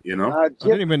them. You know, I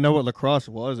didn't even know what lacrosse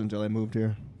was until I moved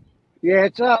here. Yeah,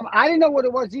 it's I didn't know what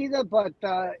it was either, but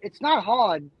it's not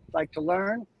hard to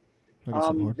learn.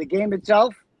 The game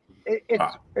itself,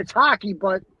 it's hockey,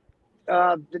 but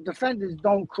the defenders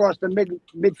don't cross the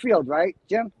midfield, right,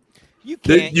 Jim? You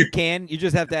can. You can. You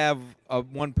just have to have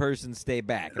one person stay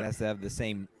back. It has to have the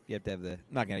same. You have to have the. I'm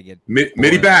not gonna get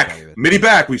midi back. Midi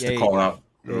back. We used to call out.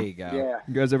 There you go. Yeah.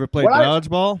 You guys ever played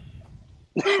dodgeball?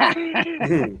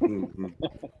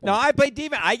 No, I play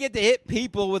defense. I get to hit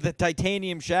people with a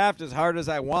titanium shaft as hard as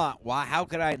I want. Why? How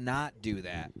could I not do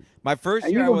that? My first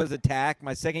year I was attack.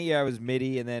 My second year I was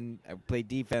midi, and then I played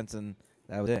defense, and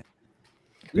that was it.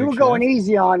 You were going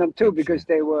easy on them too because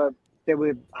they were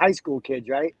high school kids,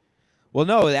 right? Well,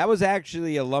 no, that was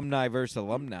actually alumni versus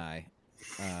alumni.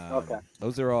 Okay.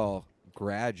 Those are all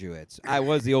graduates. I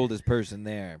was the oldest person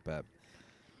there, but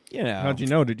you know. How'd you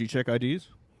know? Did you check IDs?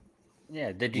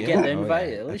 Yeah, did you get the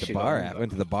invite? At least At the you got bar. an I invite.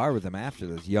 went to the bar with them after.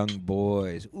 Those young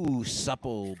boys. Ooh,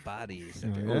 supple bodies.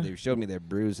 Oh, yeah? They showed me their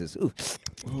bruises. Ooh.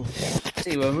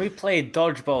 See, when we played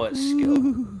dodgeball at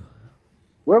school,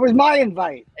 Where was my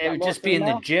invite? it would Got just lost be in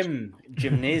the now?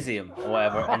 gymnasium or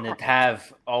whatever, and they'd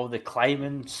have all the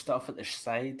climbing stuff at the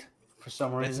side for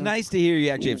some reason. It's nice to hear you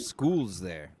actually have schools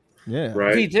there. Yeah.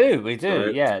 Right. We do,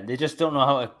 Right. yeah. They just don't know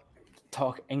how to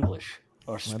talk English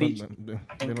or I speech.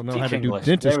 they don't know teach how to do English.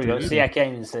 dentistry. There we go. either. See, I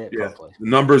can't even say it Yeah. properly. The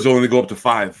numbers only go up to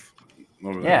 5.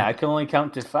 Yeah, I can only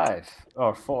count to 5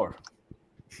 or 4.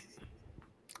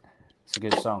 It's a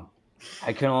good song.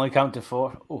 I can only count to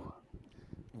 4. Ooh.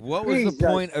 What was the Jesus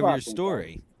point of your fucking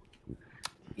story?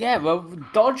 Yeah, well,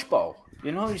 dodgeball.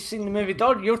 You know, you've seen the movie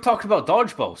Dodge. You're talking about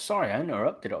dodgeball. Sorry, I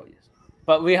interrupted all you.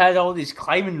 But we had all these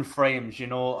climbing frames, you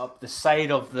know, up the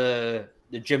side of the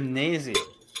gymnasium.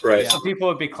 Right. So people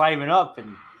would be climbing up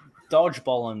and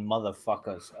dodgeballing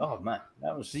motherfuckers. Oh man,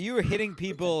 that was. So you were hitting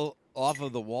people off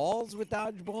of the walls with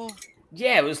dodgeball?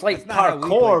 Yeah, it was like That's not how we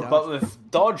parkour, play but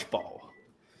with dodgeball.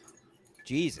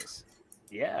 Jesus.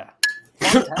 Yeah.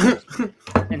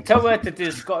 Until we had to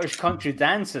do Scottish country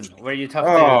dancing, where you'd have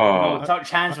to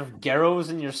touch hands with girls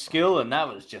in your school, and that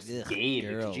was just Ugh, gay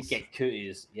because you girls. get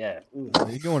cooties. Yeah. Ooh.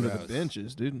 You're going to the Gross.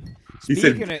 benches, dude. He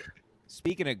said-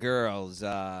 Speaking of girls,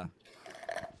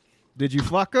 Did you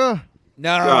fuck her?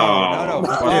 no, Oh, no.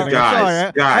 fuck Sorry. it, guys. Sorry, I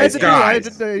had Guys, to do it. I had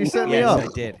guys. to- you set me Yes, up.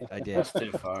 I did. That's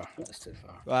too far. That's too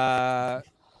far.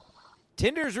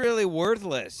 Tinder's really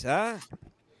worthless, huh?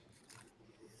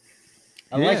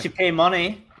 Unless you pay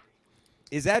money.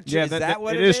 Is that Yeah, is that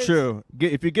what it is true.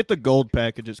 If you get the gold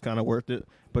package, it's kind of worth it.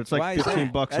 But it's Why like is that? $15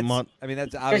 a That's- month. I mean,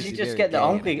 that's Because obviously you just very get the gay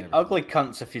and ugly, everything. ugly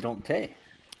cunts if you don't pay.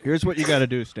 Here's what you got to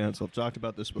do, Stancil. I've talked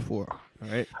about this before. All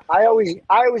right, I always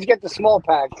get the small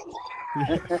pack.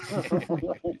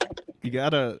 you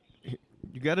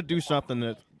gotta do something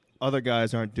that other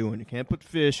guys aren't doing. You can't put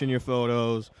fish in your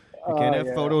photos. You can't have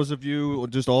yeah. photos of you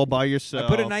just all by yourself.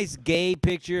 I put a nice gay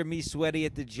picture of me sweaty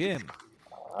at the gym.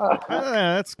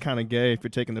 That's kind of gay if you're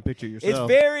taking the picture It's yourself.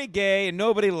 very gay, and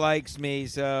nobody likes me,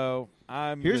 so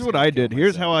I'm. Here's just what gonna I kill did.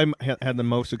 Here's myself. how I had the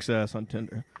most success on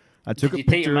Tinder. I took Did a you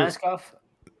take your picture. mask off?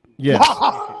 Yes.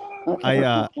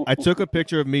 I took a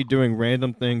picture of me doing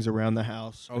random things around the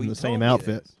house Oh, in you the told same me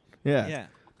outfit. this. Yeah. Yeah.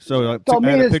 So Told I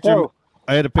me had a this picture. too.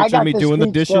 I had a I picture of got me this doing the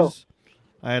speech dishes. too.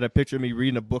 I had a picture of me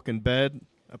reading a book in bed.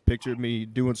 A picture of me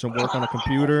doing some work on a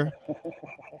computer,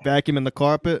 vacuuming the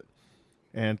carpet,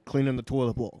 and cleaning the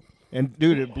toilet bowl. And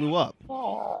dude, it blew up.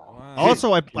 Wow.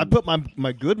 Also, I put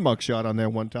my good mugshot on there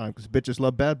one time because bitches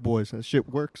love bad boys. That shit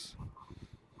works.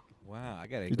 Wow, I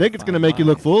gotta. You think it's gonna make you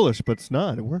look foolish, but it's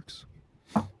not. It works.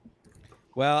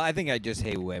 Well, I think I just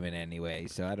hate women anyway,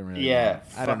 so I don't really. Yeah,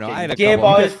 know. I don't know. I had a fucking gay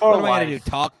couple. boys for What am I gonna do? life.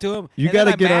 Talk to them? You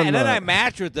gotta get on And then the- I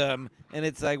match with them, and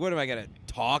it's like, what am I gonna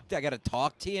talk? I gotta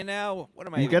talk to you now. What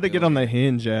am I? You even got to get doing? on the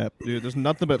Hinge app, dude. There's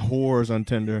nothing but whores on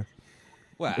Tinder.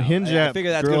 Well, The Hinge I app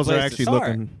figure that's girls a good are place actually to start.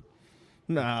 looking.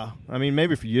 Nah, I mean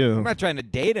maybe for you. I'm not trying to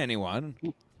date anyone.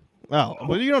 Oh,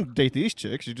 well, you don't date these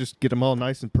chicks. You just get them all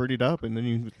nice and prettied up, and then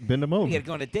you bend them over. You gotta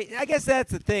go on a date. I guess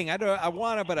that's the thing. I don't. I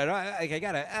want to, but I don't. I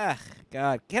gotta.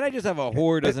 God, can't I just have a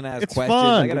whore who doesn't ask It's questions?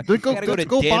 fun. I gotta Go- I gotta go to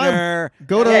go buy 'em. dinner.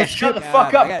 Go to Yeah, shut the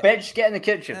fuck God, up, I got- bitch. Get in the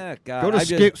kitchen. Oh, God, Go to I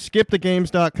just-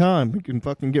 skipthegames.com. You can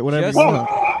fucking get whatever Just- you want.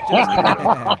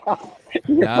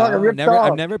 You're fucking ripped I've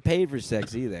off. never paid for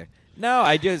sex either. No,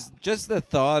 I just the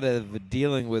thought of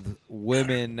dealing with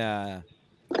women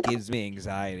gives me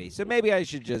anxiety. So maybe I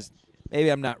should just. Maybe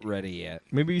I'm not ready yet.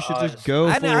 Maybe you should just go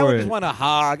I for just it. want to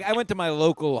hog. I went to my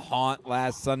local haunt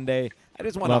last Sunday. I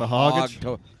just want Lot a of hog.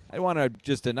 hoggage? I want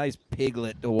just a nice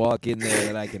piglet to walk in there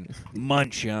that I can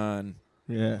munch on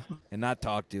Yeah. and not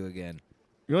talk to again.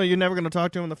 You know, you're never going to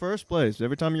talk to him in the first place.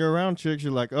 Every time you're around chicks,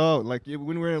 you're like, oh, like when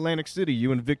we were in Atlantic City,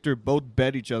 you and Victor both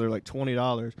bet each other like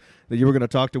 $20 that you were going to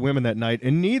talk to women that night,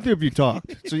 and neither of you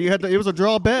talked. So you had to. It was a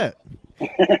draw bet.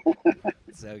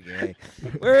 So gay.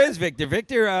 Where is Victor?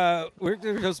 Victor, we're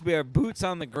supposed to be our boots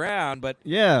on the ground, but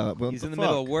Yeah. Well, he's the in the fuck?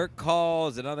 middle of work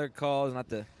calls and other calls. Not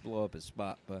to blow up his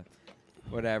spot, but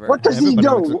whatever. What does he Everybody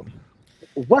do? looks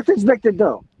What does Victor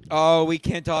do? Oh, we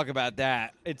can't talk about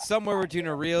that. It's somewhere between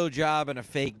a real job and a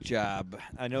fake job.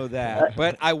 I know that.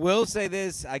 But I will say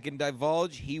this. I can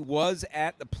divulge. He was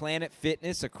at the Planet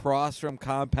Fitness across from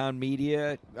Compound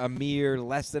Media a mere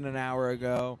less than an hour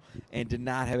ago and did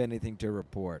not have anything to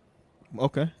report.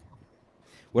 Okay.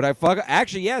 Would I fuck?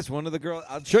 Actually, yes. One of the girls.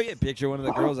 I'll show you a picture of one of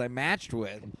the girls I matched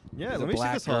with. Yeah, It was let a me see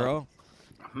black this hug. girl.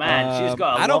 Man, she's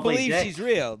got a I don't lovely believe dick. she's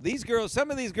real. These girls,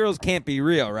 some of these girls can't be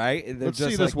real, right? They're Let's just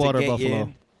see this like water to get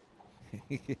buffalo.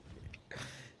 in.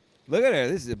 Look at her.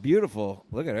 This is a beautiful.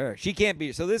 Look at her. She can't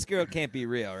be. So this girl can't be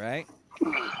real, right?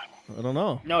 I don't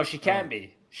know. No, she can't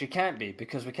be. She can't be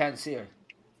because we can't see her.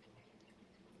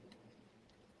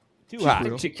 Too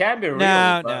hot. She can be real,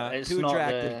 No, but no, it's too not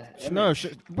attractive. No, what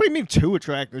do you mean too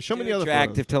attractive? Show me the other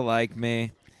attractive to like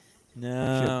me.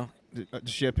 No. Does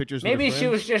she have pictures? Maybe of her she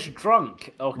was just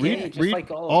drunk. Okay, Read, just read, like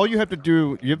all you have to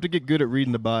do, you have to get good at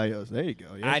reading the bios. There you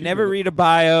go. Yeah, I she's never good. read a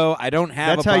bio. I don't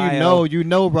have That's a bio. how you know. You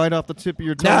know right off the tip of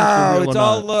your tongue. No, if you're real it's or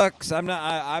all not. looks. I'm not.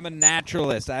 I'm a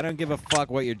naturalist. I don't give a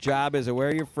fuck what your job is or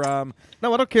where you're from.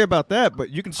 No, I don't care about that. But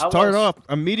you can I start was- off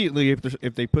immediately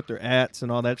if they put their ats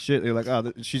and all that shit. They're like,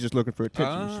 oh, she's just looking for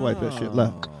attention. You swipe that shit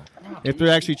left. If they're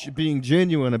actually being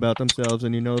genuine about themselves,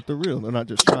 and you know that they're real, they're not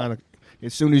just trying to.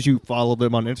 As soon as you follow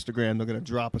them on Instagram, they're gonna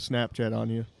drop a Snapchat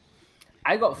on you.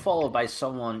 I got followed by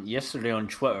someone yesterday on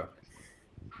Twitter,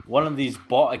 one of these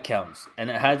bot accounts,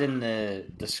 and it had in the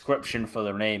description for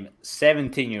their name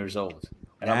 17 years old.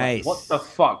 And I'm Nice. like, what the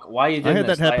fuck? Why are you I doing had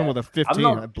this? that happen Like, with a I'm 15.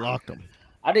 not- I blocked them.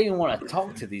 I didn't even want to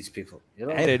talk to these people. You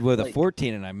know? I did with a Like,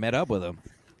 14, and I met up with him.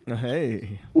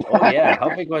 Hey, Oh yeah,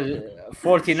 how big was it?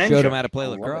 14 inch. Showed him how to play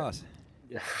lacrosse.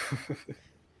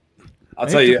 I'll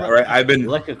tell you, all right. I've been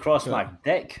Lick across my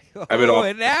dick. I've been Oh, off.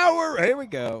 and now here we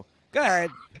go. Go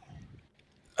ahead.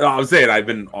 No, I'm saying I've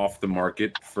been off the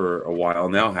market for a while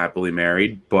now, happily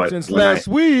married. But since when I- last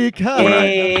week, huh? when I-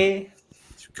 Hey.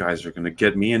 you guys are gonna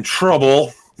get me in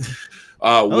trouble. When she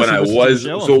I listens to the was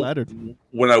show, I'm so flattered.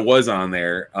 when I was on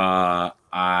there,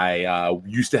 I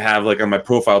used to have like on my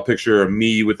profile picture of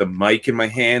me with a mic in my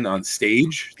hand on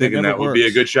stage, thinking never that would be a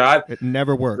works. good shot, It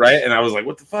never works. right? And I was like,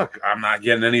 "What the fuck? I'm not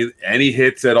getting any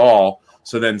hits at all."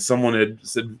 So then someone had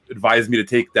advised me to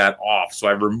take that off. So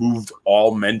I removed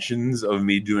all mentions of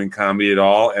me doing comedy at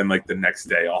all. And like the next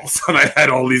day, all of a sudden, I had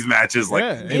all these matches. Like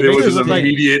Yeah, there was an like,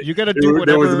 immediate. you got to do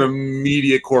There was an whatever.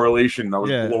 immediate correlation. I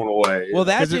was Yeah. blown away. Well,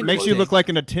 that's Because it makes you interesting. look like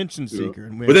an attention seeker.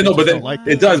 And But then no, bitches but then don't like it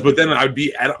that. does. But then I'd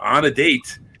be on a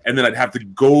date, and then I'd have to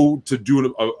go to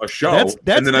do a show, That's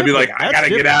and then I'd be like, different. I That's gotta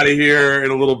get different. out of here in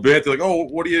a little bit. They're like, oh,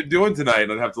 what are you doing tonight?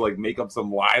 And I'd have to like make up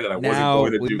some lie that I wasn't Now,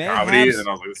 going to we do may comedy, have and then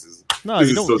I was like, this is No, this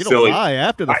you is don't. so You don't silly. lie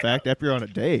after the I- fact. After you're on a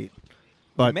date,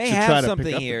 but May to try have to something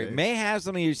pick up here. the date. May have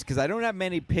something here because I don't have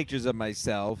many pictures of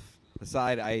myself.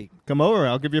 Aside, Come over.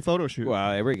 I'll give you a photo shoot.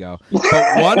 well, there we go.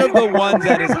 But one of the ones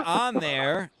that is on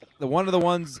there, one of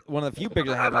the few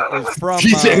pictures I have is from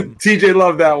TJ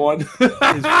loved that one.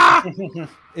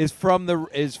 is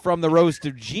from the roast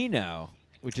of Gino,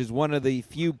 which is one of the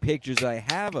few pictures I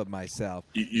have of myself.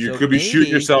 You So could be shooting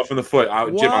maybe- yourself in the foot. Jim, I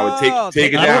would Whoa,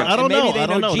 take it I down. don't Maybe know. they I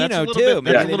don't know know. That's Gino a little too. bit-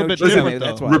 Maybe that's a they little know bit Gino. different, Maybe though.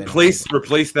 that's why they don't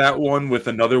Replace that one with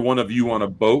another one of you on a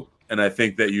boat, and I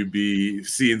think that you'd be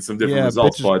seeing some different Yeah,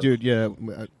 results. bitches, But dude. Yeah,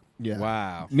 yeah.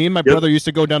 Wow. Me and my Yep. brother used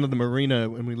to go down to the marina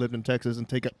when we lived in Texas and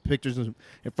take up pictures in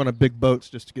front of big boats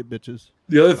just to get bitches.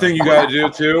 the other thing you got to do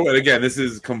too, and again, this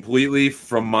is completely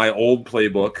from my old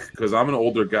playbook because I'm an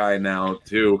older guy now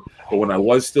too. But when I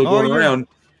was still Oh, going you're- around,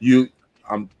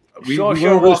 we Sure, went sure,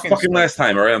 over this walking fucking stick. last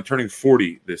time. All right, I'm turning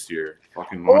 40 this year.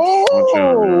 Fucking much Oh,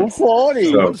 younger. 40.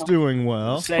 So- Someone's doing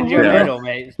well. Send your Yeah. medal,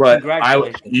 mate. But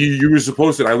Congratulations. you were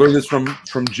supposed to. I learned this from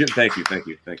Jim. Thank you.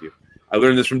 I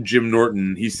learned this from Jim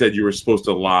Norton. He said you were supposed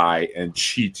to lie and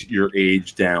cheat your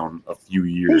age down a few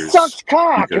He years. sucks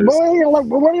cock. because- What are you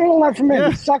gonna learn from him? Yeah.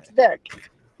 He sucks dick.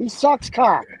 He sucks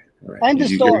cock. All right, End of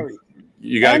you- story.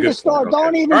 You got a End good of story. point. Don't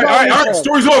Okay. even All go right, all right. into it.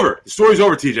 Story's over. The story's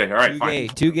over, TJ. All right, Too fine. gay,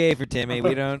 too gay for Timmy.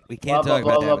 We can't Blah, talk blah, about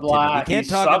blah, that with blah, Timmy. We can't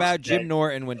he talk sucks about Jim dick.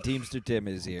 Norton when Teamster Tim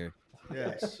is here.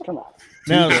 Yes. Come on.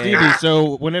 Now, Too Stevie. gay.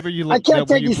 So whenever you I look, can't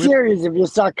were take you with- serious if you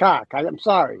suck cock. I'm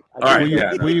sorry. All right, Were you,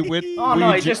 yeah. were you with? Oh were no,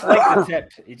 you he Ji- just liked the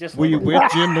tip. He just Were you liked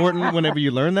the with Jim Norton whenever you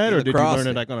learned that, Yeah, or did you crossed learn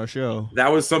it. it like on a show?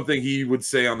 That was something he would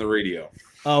say on the radio.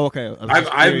 Oh, okay. I was I've-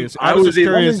 just I've- curious. I I was was just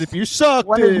able- curious if you sucked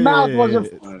when his mouth it.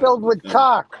 wasn't filled with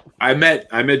cock. I met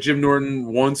Jim Norton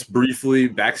once briefly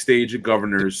backstage at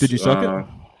Governor's. Did you suck it?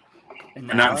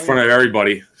 tip. Not in front of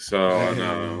everybody. So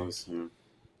no.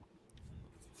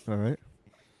 All right.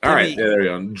 All right, Timmy, yeah, there we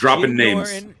go. Dropping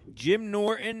names. Jim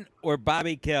Norton or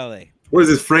Bobby Kelly? What is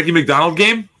this, Frankie McDonald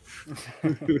game?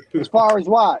 As far as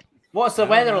what? What's the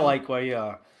weather like where you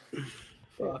are?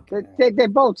 They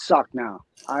both suck now.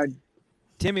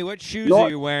 Timmy, what shoes Nor- are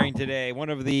you wearing today? One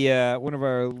of the Oh,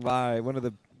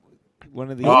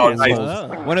 nice.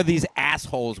 Wow. one of these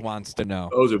assholes wants to know.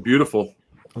 Those are beautiful.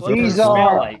 What does These it smell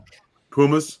are- like?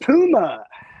 Pumas. Puma.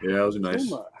 Yeah, those are nice.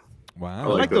 Puma. Wow. I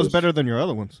like like those those. better than your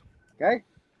other ones. Okay.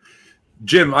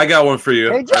 Jim, I got one for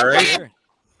you. Hey, Jim. All right. Sure.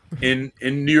 in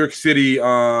New York City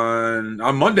on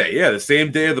Monday. Yeah, the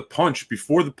same day of the punch.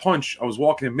 Before the punch, I was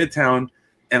walking in Midtown,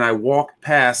 and I walked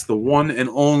past the one and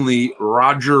only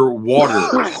Roger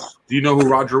Waters. Do you know who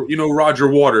Roger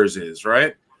Waters is,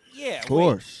 right? Yeah, of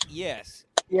course. Yes.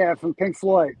 Yeah, from Pink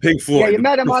Floyd. Pink Floyd. Yeah, you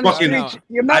met him on the streets. No.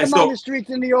 You met him on the streets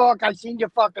in New York. I seen your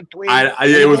fucking tweet.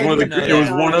 It was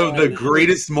one of the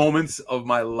greatest moments of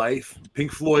my life. Pink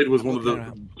Floyd was one of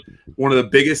the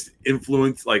biggest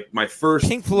influence. Like my first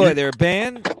Pink Floyd, they're a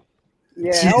band.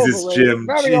 Yeah, Jesus, overrated. Jim.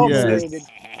 Very Jesus. overrated.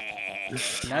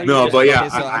 No, but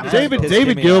yeah,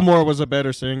 David Gilmour was a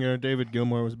better singer. David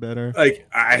Gilmour was better. Like,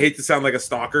 I hate to sound like a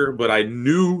stalker, but I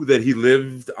knew that he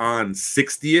lived on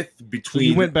 60th between. So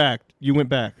you went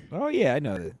back. Oh yeah, I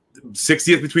know that.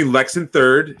 60th between Lex and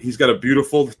 3rd. He's got a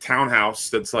beautiful townhouse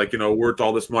that's like, worth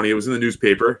all this money. It was in the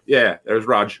newspaper. Yeah, there's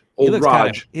Raj. Old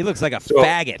Raj. He looks like a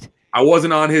faggot. I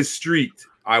wasn't on his street.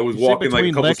 I was walking like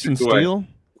a couple Lex streets and away. Steel?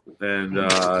 And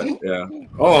yeah.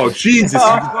 Oh Jesus!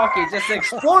 Oh fuck! He just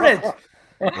exploded.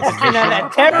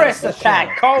 A terrorist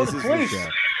attack. Call the police. This is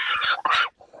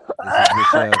the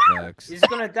show, folks. He's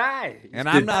gonna die. And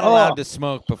I'm not allowed to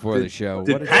smoke before the show.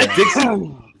 Did Pat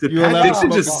Dixon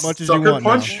just much as you sucker want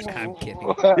punch? No, I'm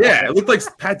kidding. Yeah, it looked like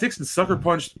Pat Dixon sucker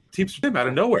punched Team Slim out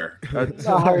of nowhere.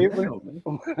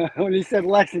 When he said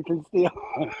Lexington Steel.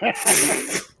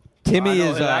 Timmy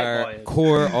is our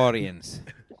core audience.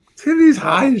 Timmy's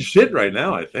high as shit right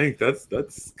now. I think that's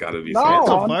got to be.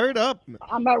 No, fired up.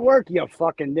 I'm at work, you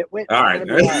fucking nitwit. All right,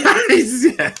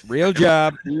 yeah. Real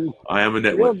job. I am a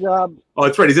nitwit. Real job. Oh,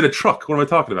 that's right. He's in a truck. What am I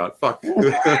talking about? Fuck.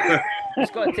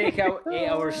 He's got to take out 8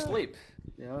 hours sleep.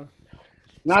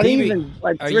 Not Stevie, even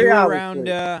like 3 hours. Are you around?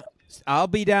 I'll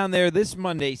be down there this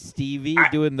Monday, Stevie,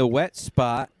 doing the wet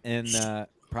spot and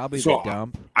probably the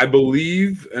dump. I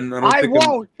believe, and I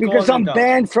won't because I'm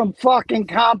banned from fucking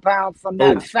Compound from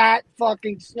that fat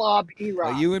fucking slob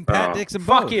E-Rock. You and Pat Dixon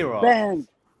fuck both. E-Rock. Banned.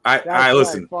 I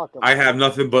listen. I have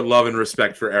nothing but love and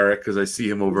respect for Eric because I see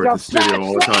him over at the studio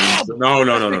all the time. So,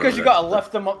 no. Because you got to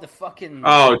lift him up the fucking.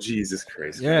 Oh Jesus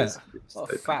Christ! Yeah. Oh,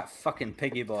 fat fucking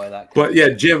piggy boy that. But yeah,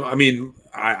 Jim. I mean,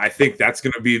 I think that's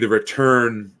going to be the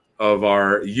return of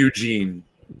our Eugene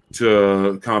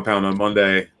to Compound on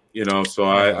Monday. So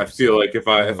I feel like if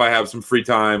I have some free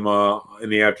time in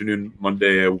the afternoon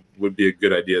Monday, it would be a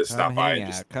good idea to stop by and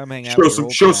just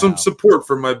show some support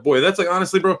for my boy. That's like,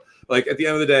 honestly, bro, like at the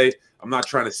end of the day, I'm not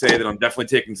trying to say that I'm definitely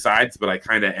taking sides, but I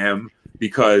kind of am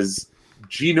because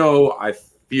Gino, I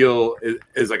feel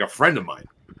is like a friend of mine.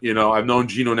 I've known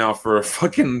Gino now for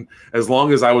fucking as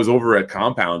long as I was over at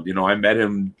Compound. I met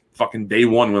him fucking day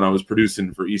one when I was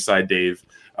producing for Eastside Dave.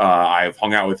 I've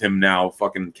hung out with him now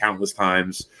fucking countless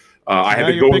times. I have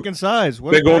been picking sides.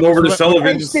 They're going over to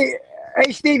Sullivan's.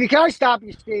 Hey, Stevie, can I stop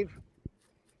you, Steve?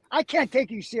 I can't take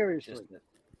you seriously.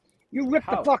 You ripped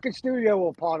the fucking studio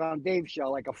apart on Dave's show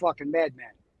like a fucking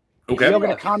madman. Okay. You're going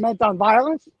to comment on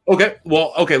violence? Okay.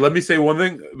 Well, let me say one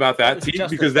thing about that, T,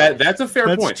 because that's a fair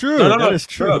point. That's true. No. That is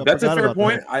true. That's a fair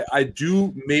point. I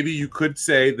do. Maybe you could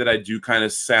say that I do kind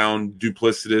of sound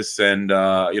duplicitous and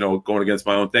going against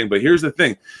my own thing. But here's the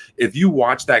thing: if you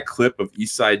watch that clip of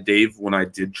Eastside Dave when I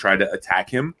did try to attack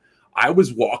him, I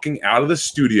was walking out of the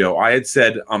studio. I had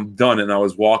said I'm done, and I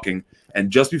was walking. And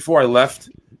just before I left,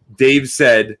 Dave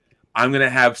said, "I'm going to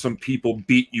have some people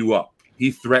beat you up." He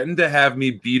threatened to have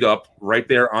me beat up right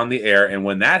there on the air. And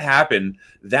when that happened,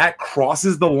 that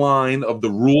crosses the line of the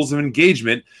rules of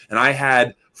engagement. And I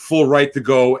had full right to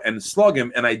go and slug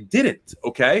him. And I didn't.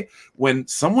 Okay. When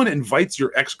someone invites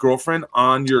your ex-girlfriend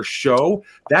on your show,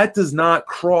 that does not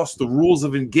cross the rules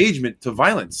of engagement to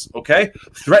violence. Okay.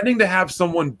 Threatening to have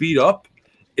someone beat up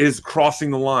is crossing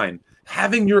the line.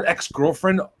 Having your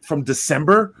ex-girlfriend from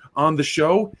December on the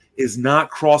show is not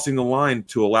crossing the line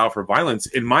to allow for violence,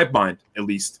 in my mind, at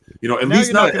least. At now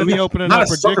least not going to be opening not up a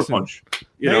for sucker Dixon. punch.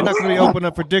 You're not going to be opening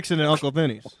up for Dixon and Uncle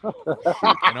Vinny's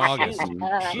in August.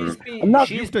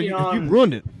 You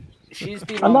ruined it. She's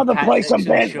been another on place I'm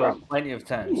banned show plenty of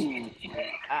times.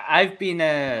 I've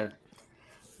been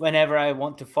whenever I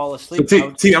want to fall asleep.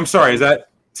 So T, I'm sorry. Is that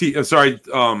T? I'm sorry.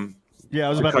 Yeah, I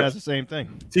was about to ask the same thing.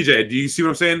 TJ, do you see what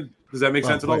I'm saying? Does that make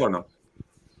sense at all or no?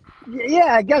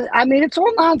 Yeah, I guess. I mean, it's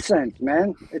all nonsense,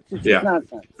 man. It's just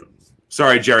nonsense.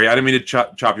 Sorry, Jerry. I didn't mean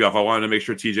to chop you off. I wanted to make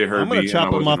sure TJ heard me. I'm going to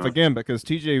chop him off again because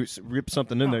TJ ripped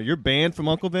something in there. You're banned from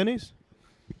Uncle Vinny's?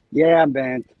 Yeah, I'm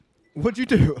banned. What'd you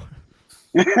do?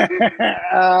 I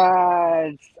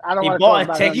don't want to talk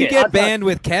about it. You get banned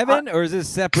with Kevin, or is this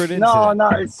separate incident? No,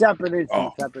 it's separate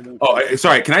incident. Oh,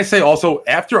 sorry. Can I say also,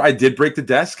 after I did break the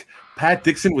desk, Pat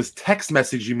Dixon was text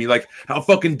messaging me like, how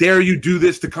fucking dare you do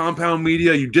this to Compound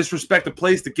Media? You disrespect the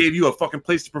place that gave you a fucking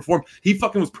place to perform. He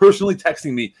fucking was personally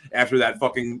texting me after that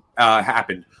fucking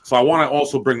happened. So I want to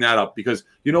also bring that up because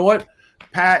you know what?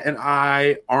 Pat and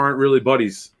I aren't really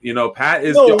buddies. You know, Pat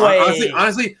is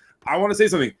honestly, I want to say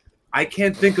something. I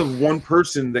can't think of one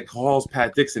person that calls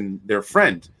Pat Dixon their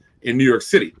friend in New York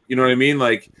City. You know what I mean?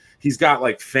 Like, he's got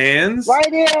like fans,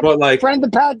 right here, but like friend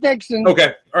of Pat Dixon.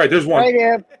 Okay, all right. There's one. Right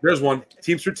here. There's one.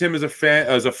 Teamster Tim is a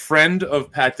friend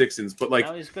of Pat Dixon's, but like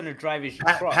now he's gonna drive his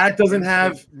truck. Pat doesn't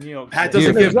have. Pat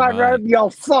doesn't give your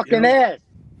fucking ass.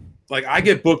 Like I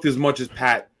get booked as much as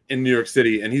Pat in New York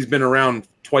City, and he's been around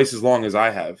twice as long as I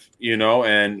have. You know,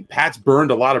 and Pat's burned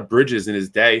a lot of bridges in his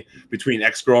day between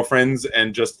ex-girlfriends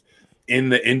and just in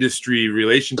the industry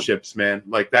relationships. Man,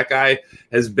 like that guy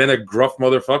has been a gruff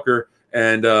motherfucker.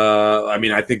 And I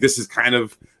mean, I think this is kind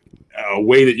of a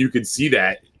way that you could see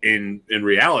that in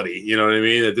reality. You know what I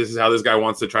mean? That this is how this guy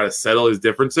wants to try to settle his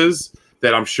differences.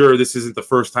 That I'm sure this isn't the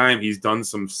first time he's done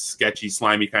some sketchy,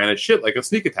 slimy kind of shit like a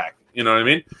sneak attack. You know what I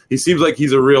mean? He seems like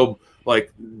he's a real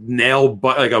like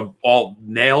all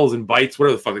nails and bites,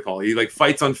 whatever the fuck they call it. He like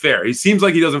fights unfair. He seems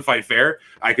like he doesn't fight fair.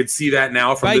 I could see that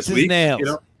now from bites this week. Nails. You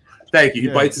know? Thank you. He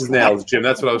bites his nails, Jim.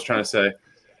 That's what I was trying to say.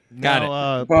 Got it.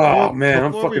 Oh man,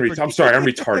 I'm fucking. I'm sorry, I'm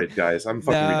retarded, guys. I'm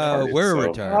fucking retarded. We're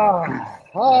retarded.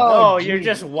 Oh, you're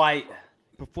just white.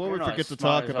 Before we forget to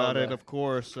talk about it, of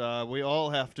course, we all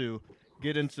have to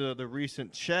get into the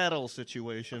recent chattel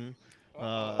situation.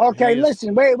 Okay,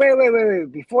 listen, wait.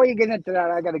 Before you get into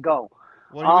that, I gotta go.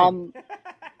 What do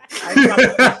you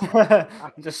mean?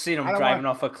 I'm just seeing him driving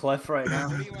off a cliff right now.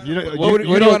 What do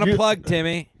you want to plug,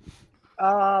 Timmy?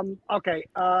 Okay.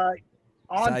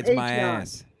 Besides Patreon, my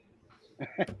ass.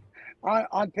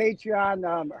 on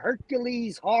Patreon,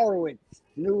 Hercules Horowitz,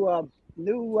 new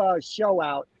show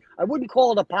out. I wouldn't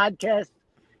call it a podcast.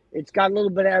 It's got a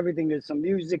little bit of everything. There's some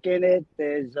music in it.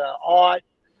 There's art,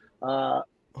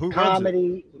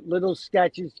 comedy, little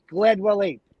sketches. Gladwell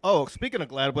 8. Oh, speaking of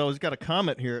Gladwell, he's got a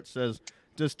comment here. It says,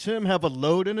 "Does Tim have a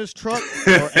load in his truck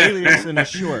or aliens in his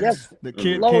shorts? Yes, the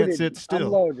kid loaded. can't sit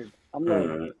still." I'm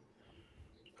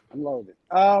loaded.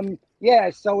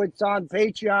 Yeah, so it's on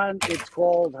Patreon. It's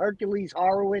called Hercules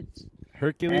Horowitz.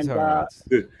 Horowitz.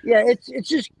 Yeah, it's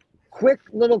just quick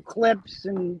little clips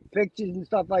and pictures and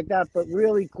stuff like that, but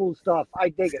really cool stuff. I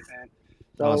dig it, man.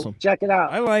 So awesome. Check it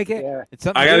out. I like it. Yeah. It's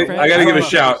something I gotta give a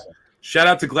shout. Shout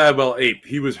out to Gladwell Ape.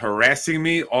 He was harassing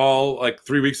me all like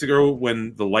 3 weeks ago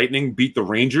when the Lightning beat the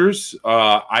Rangers.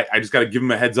 I just got to give him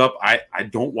a heads up. I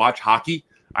don't watch hockey.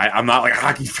 I'm not like a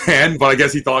hockey fan, but I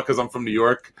guess he thought because I'm from New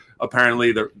York,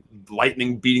 apparently the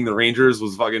Lightning beating the Rangers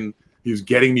was he was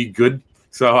getting me good.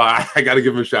 So I got to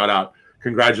give him a shout out.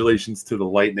 Congratulations to the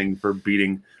Lightning for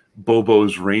beating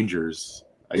Bobo's Rangers.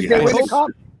 Did they win the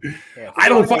cup? I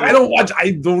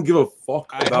don't give a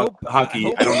fuck about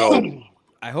hockey. I don't know.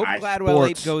 I hope Gladwell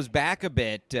Ape goes back a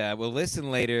bit. We'll listen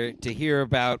later to hear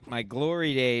about my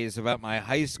glory days, about my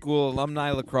high school alumni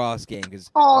lacrosse game.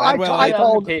 Because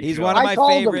he's one of my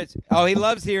favorites. Oh, he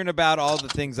loves hearing about all the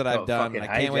things that I've done. I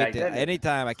can't wait to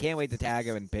anytime. I can't wait to tag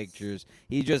him in pictures.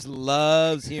 He just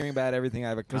loves hearing about everything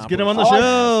I've accomplished. Let's get him on the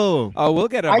show. Oh, we'll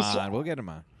get him on. We'll get him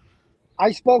on.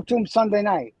 I spoke to him Sunday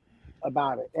night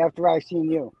about it after I seen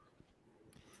you.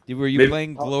 Were you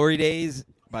playing Glory Days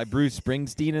by Bruce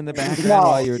Springsteen in the background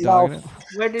while you were talking?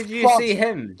 Where did you see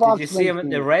him? Did you see him at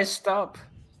the rest stop?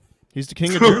 He's the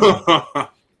king of Jersey.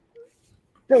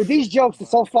 Dude, these jokes are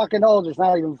so fucking old, it's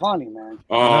not even funny, man.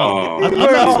 Oh. I'm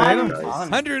not saying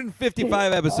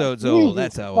 155 episodes old.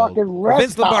 That's how old.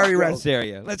 Vince Lombardi rest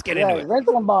area. Let's get into it. Vince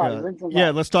Lombardi.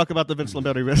 Yeah, let's talk about the Vince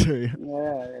Lombardi rest area.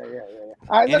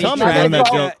 Yeah. Tell me on that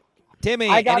joke. Timmy,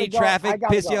 any traffic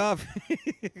piss you off?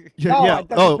 Yeah.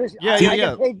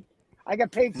 I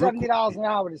got paid $70 an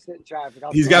hour to sit in traffic.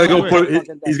 He's got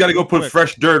to go put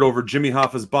fresh dirt over Jimmy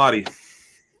Hoffa's body.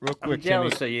 Real quick, I'm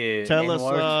jealous of you.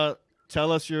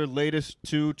 Tell us your latest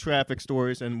 2 traffic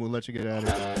stories, and we'll let you get out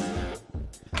of here.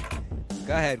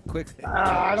 Go ahead, quick.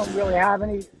 I don't really have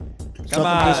any. Come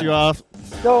on. Piss you off.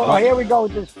 So here we go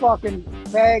with this fucking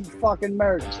bag fucking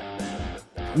merch.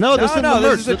 No, this isn't the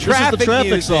merch. This is the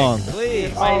traffic song.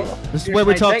 Please. This is where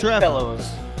we talk traffic.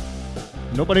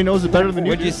 Nobody knows it better than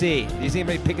you. What'd you see? Do you see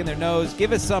anybody picking their nose?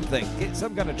 Give us something. Get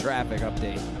some kind of traffic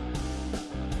update.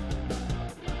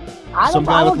 Some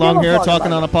guy with long hair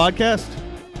talking on a podcast?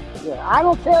 Yeah, I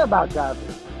don't care about traffic.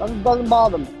 Doesn't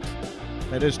bother me.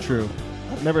 That is true.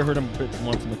 I've never heard him bitch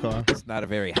once in the car. It's not a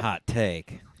very hot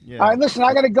take. Yeah. All right, listen,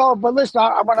 I gotta go, but listen,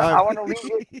 I want to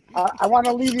leave you. I want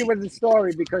to leave you with the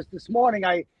story because this morning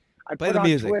I Play put the on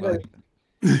music, Twitter. buddy.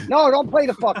 No, don't play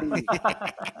the fucking music.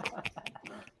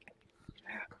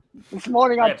 This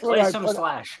morning on Twitter,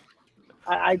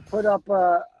 I put up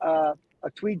a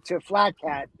tweet to Flat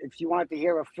Cat if she wanted to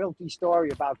hear a filthy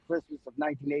story about Christmas of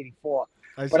 1984.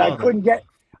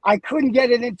 I couldn't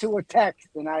get it into a text,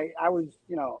 and I was,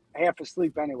 half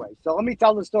asleep anyway. So let me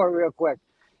tell the story real quick.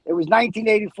 It was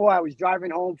 1984. I was driving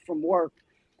home from work,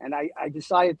 and I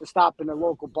decided to stop in a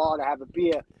local bar to have a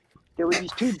beer. There were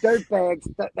these two dirtbags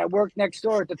that worked next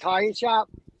door at the tire shop,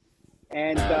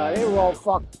 and they were all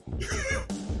fucked.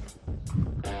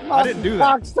 I didn't do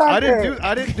that. I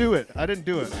didn't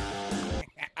do it.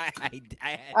 All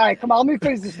right, come on. Let me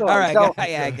finish the story. All right,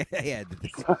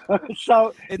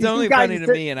 so it's only funny to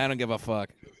me, and I don't give a fuck.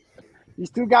 These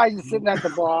two guys are sitting at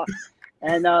the bar,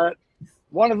 and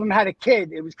one of them had a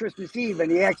kid. It was Christmas Eve,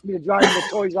 and he asked me to drive him to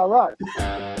Toys R Us.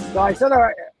 So I said, all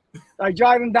right. I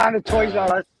drive him down to Toys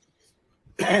R Us,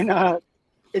 and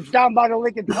it's down by the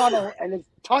Lincoln Tunnel, and there's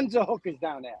tons of hookers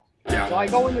down there. Yeah. So I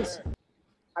go in this.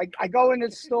 I go in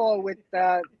the store with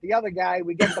the other guy.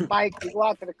 We get the bike. We go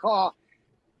out to the car.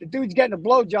 The dude's getting a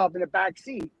blowjob in the back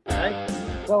seat, right?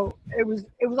 So it was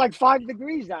like 5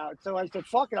 degrees out. So I said,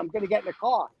 fuck it, I'm going to get in the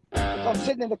car. So I'm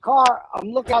sitting in the car.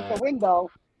 I'm looking out the window,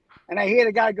 and I hear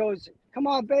the guy goes, come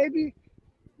on, baby.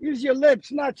 Use your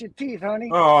lips, not your teeth,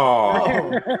 honey.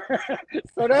 Oh.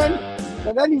 So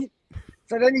then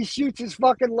he shoots his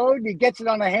fucking load, and he gets it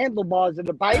on the handlebars of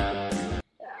the bike.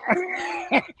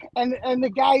 and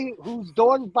the guy whose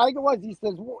daughter's bike it was, he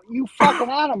says, you fucking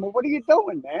animal, what are you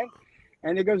doing, man?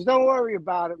 And he goes, don't worry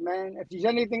about it, man. If she's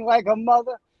anything like her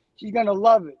mother, she's going to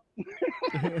love it.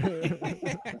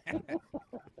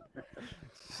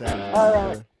 All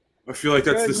right. I feel like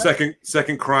that's the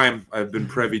second crime I've been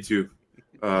privy to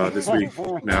this week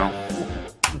now.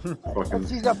 If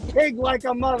she's a pig like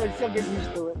her mother, she'll get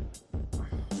used to it.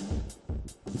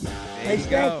 There you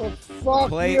go. Fuck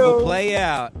play, you. We'll play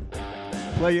out.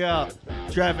 Play out.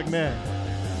 Traffic man.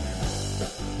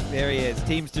 There he is.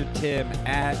 Teamster Tim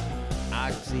at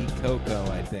OxyCoco,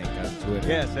 I think, on Twitter.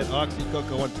 Yes, at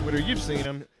OxyCoco on Twitter. You've seen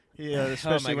him. Yeah,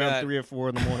 especially around 3 or 4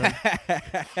 in the morning.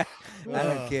 I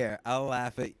don't care. I'll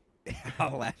laugh at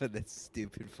that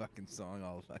stupid fucking song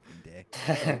all fucking day.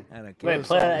 I don't care. Wait,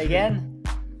 play that again?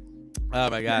 Oh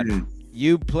my god.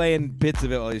 You playing bits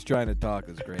of it while he's trying to talk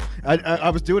is great. I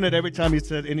was doing it every time he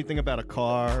said anything about a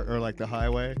car or like the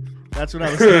highway. That's what I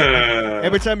was saying.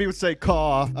 Every time he would say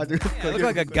car, I do. I look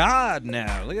like a god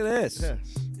now. Look at this. Yes.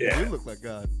 Yeah. You look like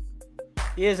God.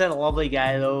 He is a lovely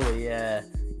guy though. He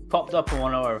popped up on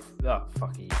one of our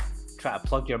fuck you. Try to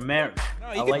plug your merch.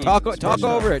 No, you can talk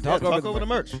over it. Talk over the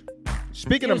merch.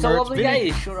 Speaking of merch,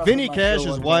 Vinny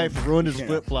Cash's wife ruined his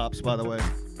flip-flops, by the way.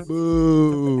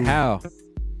 Boo. How?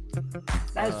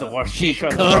 That's the worst She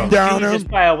t-shirt. come down You just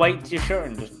buy a white t-shirt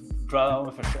and just draw it on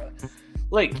with a shirt.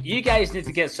 Look, you guys need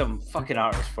to get some fucking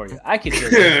artists for you. I could do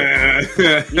this.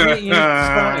 you need to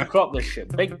start and crop this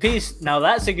shit. Big piece. Now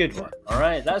that's a good one. All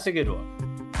right, that's a good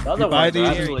one. The other one.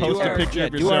 Post a picture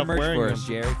of yourself wearing for us,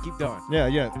 Jerry. Keep going.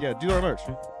 Yeah. Do our merch.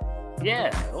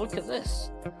 Yeah, look at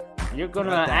this. You're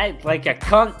gonna act like a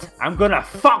cunt. I'm gonna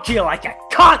fuck you like a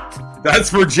cunt. That's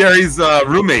for Jerry's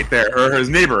roommate there, or his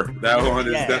neighbor. That one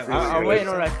is definitely. I'm waiting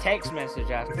on a text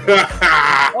message after.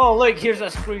 Oh, look, here's a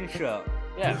screenshot.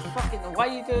 Yeah, fucking. Why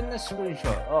are you doing this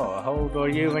screenshot? Oh, how old were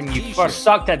you when you first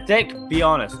sucked a dick? Be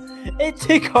honest. It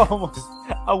took almost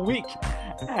a week,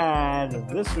 and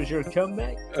this was your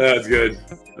comeback. That's good.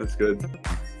 That's good.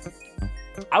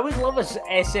 I would love a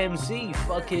SMC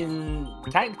fucking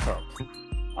tank top.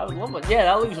 I would love it. Yeah,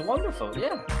 that looks wonderful.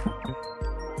 Yeah.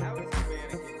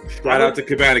 Shout out to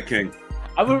Cabana King.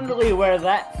 I wouldn't really wear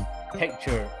that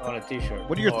picture on a t-shirt.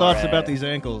 What are your thoughts about these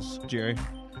ankles, Jerry?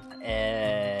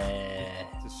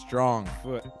 It's a strong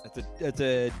foot. That's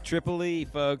a triple E,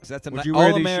 folks. That's an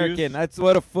all-American. That's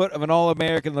what a foot of an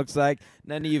all-American looks like.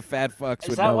 None of you fat fucks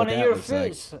would know what that looks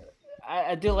like. Is that one of your fits?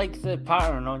 I do like the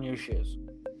pattern on your shoes.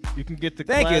 You can get the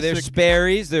Thank classic... you. They're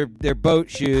Sperry's. They're boat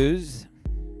shoes.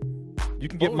 You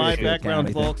can get my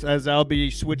background, folks, as I'll be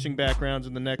switching backgrounds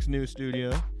in the next new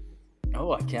studio.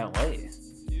 Oh, I can't wait.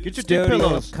 Get your dick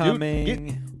pillows.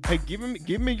 Coming. Hey,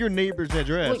 give me your neighbor's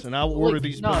address, and I'll order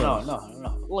these pillows.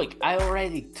 No. Look, I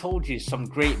already told you some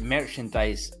great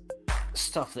merchandise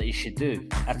stuff that you should do.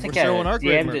 I think I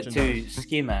DM'd it to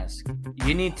Ski Mask.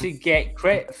 You need to get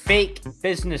fake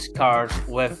business cards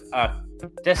with a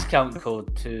discount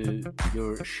code to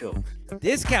your show.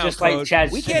 Discount just code? Like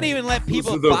Chad we can't even let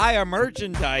people buy our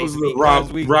merchandise. Those are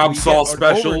the Rob Saul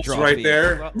specials right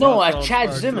there. No, a Chad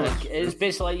Zimmick is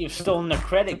basically like you've stolen their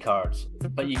credit cards,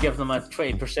 but you give them a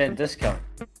 20% discount.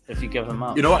 if you give him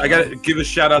up. You know what? I got to give a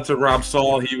shout out to Rob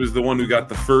Saul. He was the one who got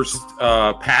the first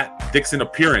Pat Dixon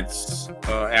appearance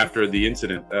after the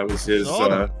incident. That was his.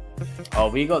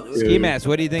 We got Ski Mask.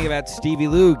 What do you think about Stevie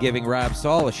Lou giving Rob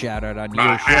Saul a shout out on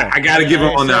your show? I got to give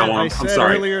him on that one. I said I'm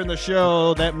sorry. Earlier in the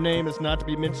show, that name is not to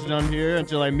be mentioned on here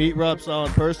until I meet Rob Saul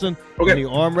in person. Okay. And he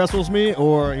arm wrestles me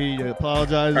or he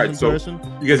apologizes in person.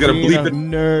 You guys got to bleep it.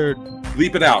 Nerd.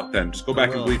 Bleep it out then. Just go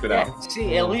back and bleep it out.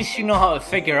 See, at least you know how to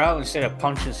figure out instead of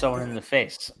punching someone in the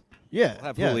face. Yeah, I'll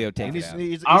have Julio take it out.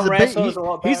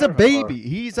 He's a a baby.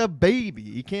 He's a baby.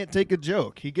 He can't take a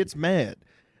joke. He gets mad.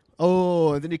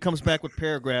 Oh, and then he comes back with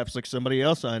paragraphs like somebody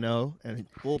else I know. And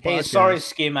hey, sorry,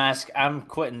 Ski Mask. I'm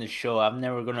quitting the show. I'm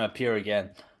never going to appear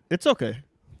again. It's okay.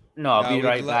 No, I'll be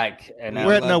right back. And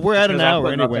we're at an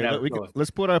hour anyway. Let's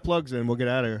put our plugs in. We'll get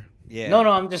out of here. Yeah. No,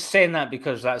 I'm just saying that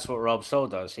because that's what Rob Soul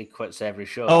does. He quits every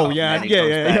show. Oh, yeah. I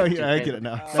get it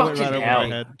now. Fucking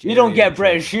hell. You don't get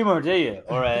British humor, do you?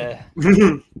 Or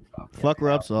fuck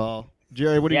Rob Saul.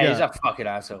 Jerry, what do you got? Yeah, he's a fucking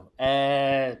asshole.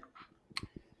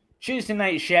 Tuesday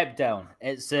night Shepdown.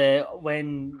 It's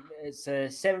when it's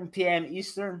 7 p.m.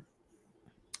 Eastern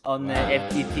on the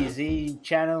FGTZ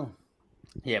channel.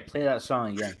 Yeah, play that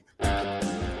song again.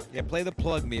 Yeah, play the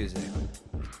plug music.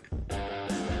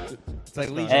 It's like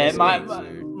my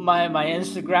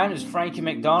Instagram is Frankie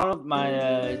McDonald.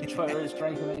 My Twitter is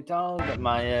Frankie McDonald.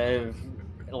 My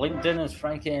LinkedIn is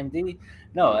Frankie MD.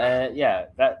 No,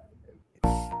 that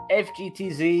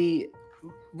FGTZ.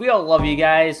 We all love you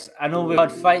guys. I know we had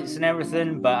fights and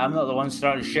everything, but I'm not the one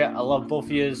starting shit. I love both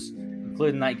of yous,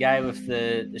 including that guy with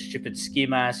the stupid ski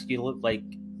mask. You look like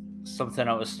something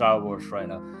out of Star Wars right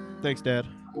now. Thanks, Dad.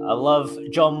 I love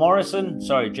Jim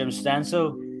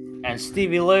Stanso, and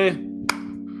Stevie Lou.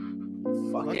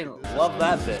 Fucking love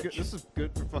that bitch. This is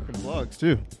good for fucking plugs,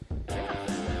 too.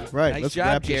 Right, nice let's job,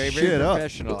 wrap Jerry. this Very shit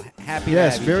professional. Up. Happy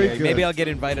yes, to have very you, Jerry. good. Maybe I'll get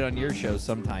invited on your show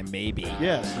sometime. Maybe.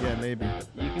 Yes, yeah, maybe.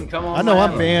 You can come on. I know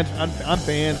I'm banned. I'm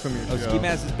banned from your show. Ski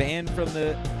Mask is banned from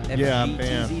the I'm FGTZ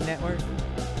banned. network?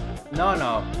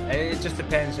 No. It just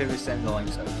depends who we send the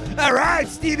links out to. All right,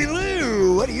 Stevie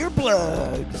Lou, what are your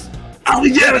plugs? Oh,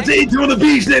 yeah, a day to on the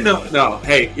beach. No.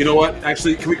 Hey, you know what?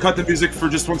 Actually, can we cut the music for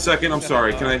just 1 second? I'm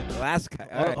sorry. Can I? Last guy.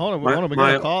 Right. Hold on. We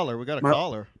got a caller. We got a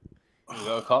caller.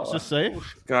 Let's just say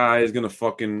guy is gonna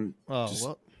fucking.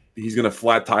 Well. He's gonna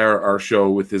flat tire our show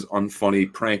with his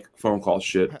unfunny prank phone call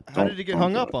shit. How did he get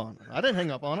hung up on? I didn't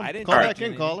hang up on him. I didn't call back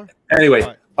in, caller. Anyway,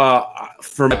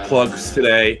 for my plugs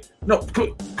today. No,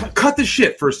 cut the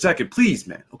shit for a second, please,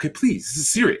 man. Okay, please. This is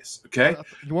serious. Okay.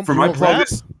 For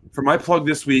my plug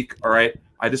this week. All right.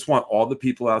 I just want all the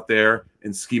people out there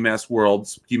in Ski Mask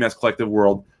Collective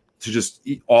world to just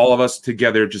all of us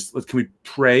together. Can we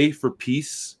pray for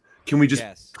peace? Can we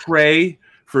just pray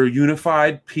for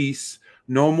unified peace?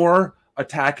 No more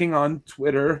attacking on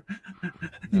Twitter.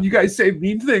 You guys say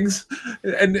mean things,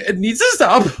 and it needs to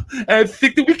stop. And I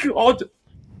think that we can all.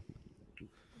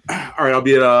 All right, I'll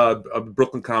be at a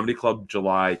Brooklyn Comedy Club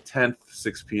July 10th,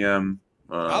 6 p.m.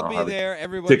 I'll be there.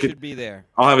 Everyone should be there.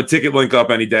 I'll have a ticket link up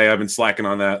any day. I've been slacking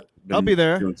on that. I'll be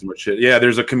there. Doing so much shit. Yeah,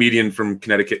 there's a comedian from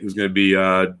Connecticut who's going to be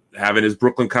having his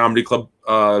Brooklyn Comedy Club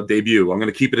debut. I'm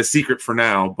going to keep it a secret for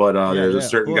now, but there's a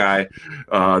certain guy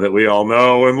that we all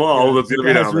know and love that's going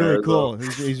to be down really there. Cool.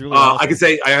 He's really awesome. I can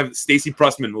say I have Stacy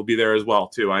Pressman will be there as well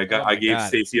too. I gave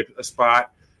Stacy a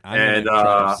spot, and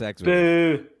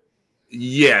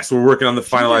yes, we're working on the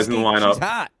finalizing the lineup. She's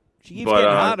hot. She keeps getting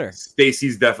hotter.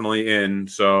 Stacy's definitely in,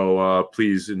 so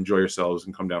please enjoy yourselves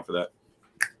and come down for that.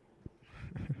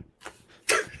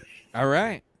 All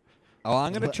right. Oh,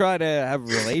 I'm going to try to have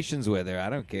relations with her. I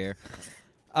don't care.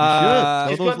 She's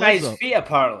got nice feet,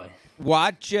 apparently.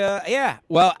 Watch,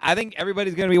 well, I think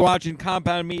everybody's going to be watching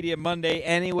Compound Media Monday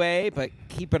anyway, but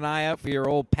keep an eye out for your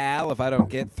old pal if I don't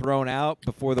get thrown out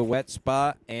before the wet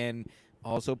spot and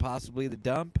also possibly the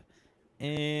dump.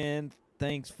 And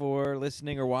thanks for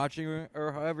listening or watching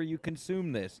or however you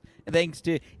consume this. And thanks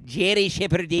to Jerry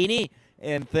Shepardini,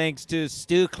 and thanks to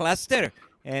Stu Cluster.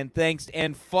 And thanks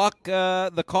and fuck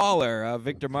the caller,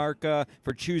 Victor Marca,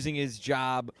 for choosing his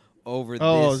job over this.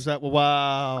 Oh, is that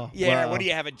wow? Yeah, wow. What do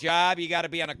you have a job? You got to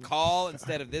be on a call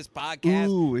instead of this podcast.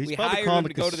 Ooh, we hired him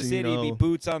to go to the city, be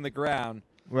boots on the ground.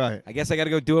 Right. I guess I got to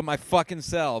go do it my fucking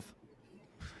self.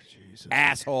 Jesus.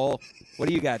 Asshole. What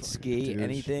do you got, Ski?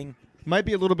 Anything? Might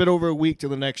be a little bit over a week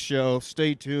till the next show.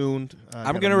 Stay tuned.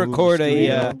 I'm going to record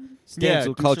a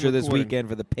Stancil Culture this weekend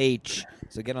for the page.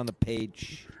 So get on the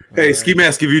page. Hey, Ski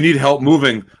Mask, if you need help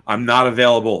moving, I'm not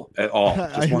available at all.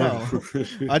 I know.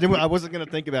 I wasn't going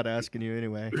to think about asking you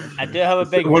anyway. I do have a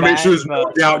big. I want to make sure there's no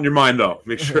doubt in your mind, though.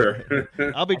 Make sure.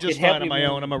 I'll be just fine on my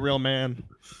own. I'm a real man.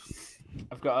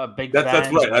 I've got a big.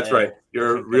 That's right. That's right.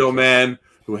 You're a real man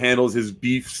who handles his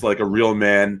beefs like a real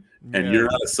man, and you're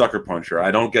not a sucker puncher.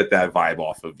 I don't get that vibe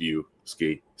off of you,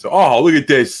 Ski. So, look at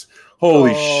this.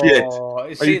 Holy shit.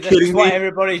 Are you kidding me?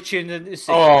 Everybody tuned in to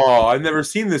see. Oh, I've never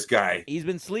seen this guy. He's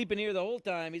been sleeping here the whole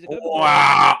time. He's a good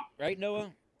wow. boy. Right,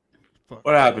 Noah?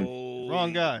 What happened?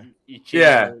 Wrong guy.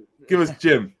 Yeah. Give us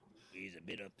Jim. He's a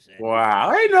bit upset.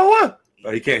 Wow. Hey, Noah.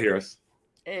 Oh, he can't hear us.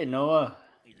 Hey, Noah.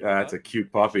 That's a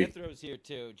cute puppy. Jethro's here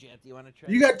too. Jeth, you want to try?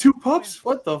 You got 2 pups?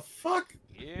 What the fuck?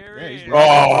 Here he's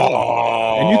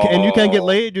oh. And you can't get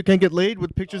laid? You can't get laid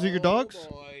with pictures of your dogs?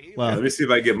 Wow. Yeah, let me see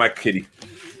if I can get my kitty.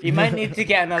 You might need to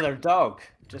get another dog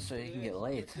just so you can get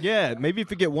laid. Yeah, maybe if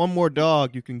you get one more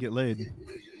dog, you can get laid.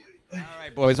 All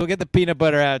right, boys, we'll get the peanut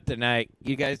butter out tonight.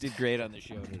 You guys did great on the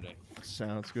show today.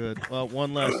 Sounds good. Well,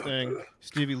 one last thing.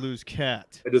 Stevie Lou's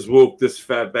cat. I just woke this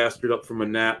fat bastard up from a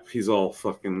nap. He's all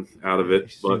fucking out of it.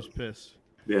 He seems pissed.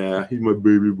 Yeah, he's my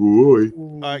baby boy.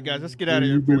 All right, guys, let's get out of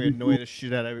here before we annoy the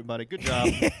shit out of everybody. Good job.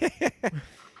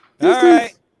 All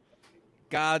right.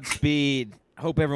 Godspeed. Hope everyone.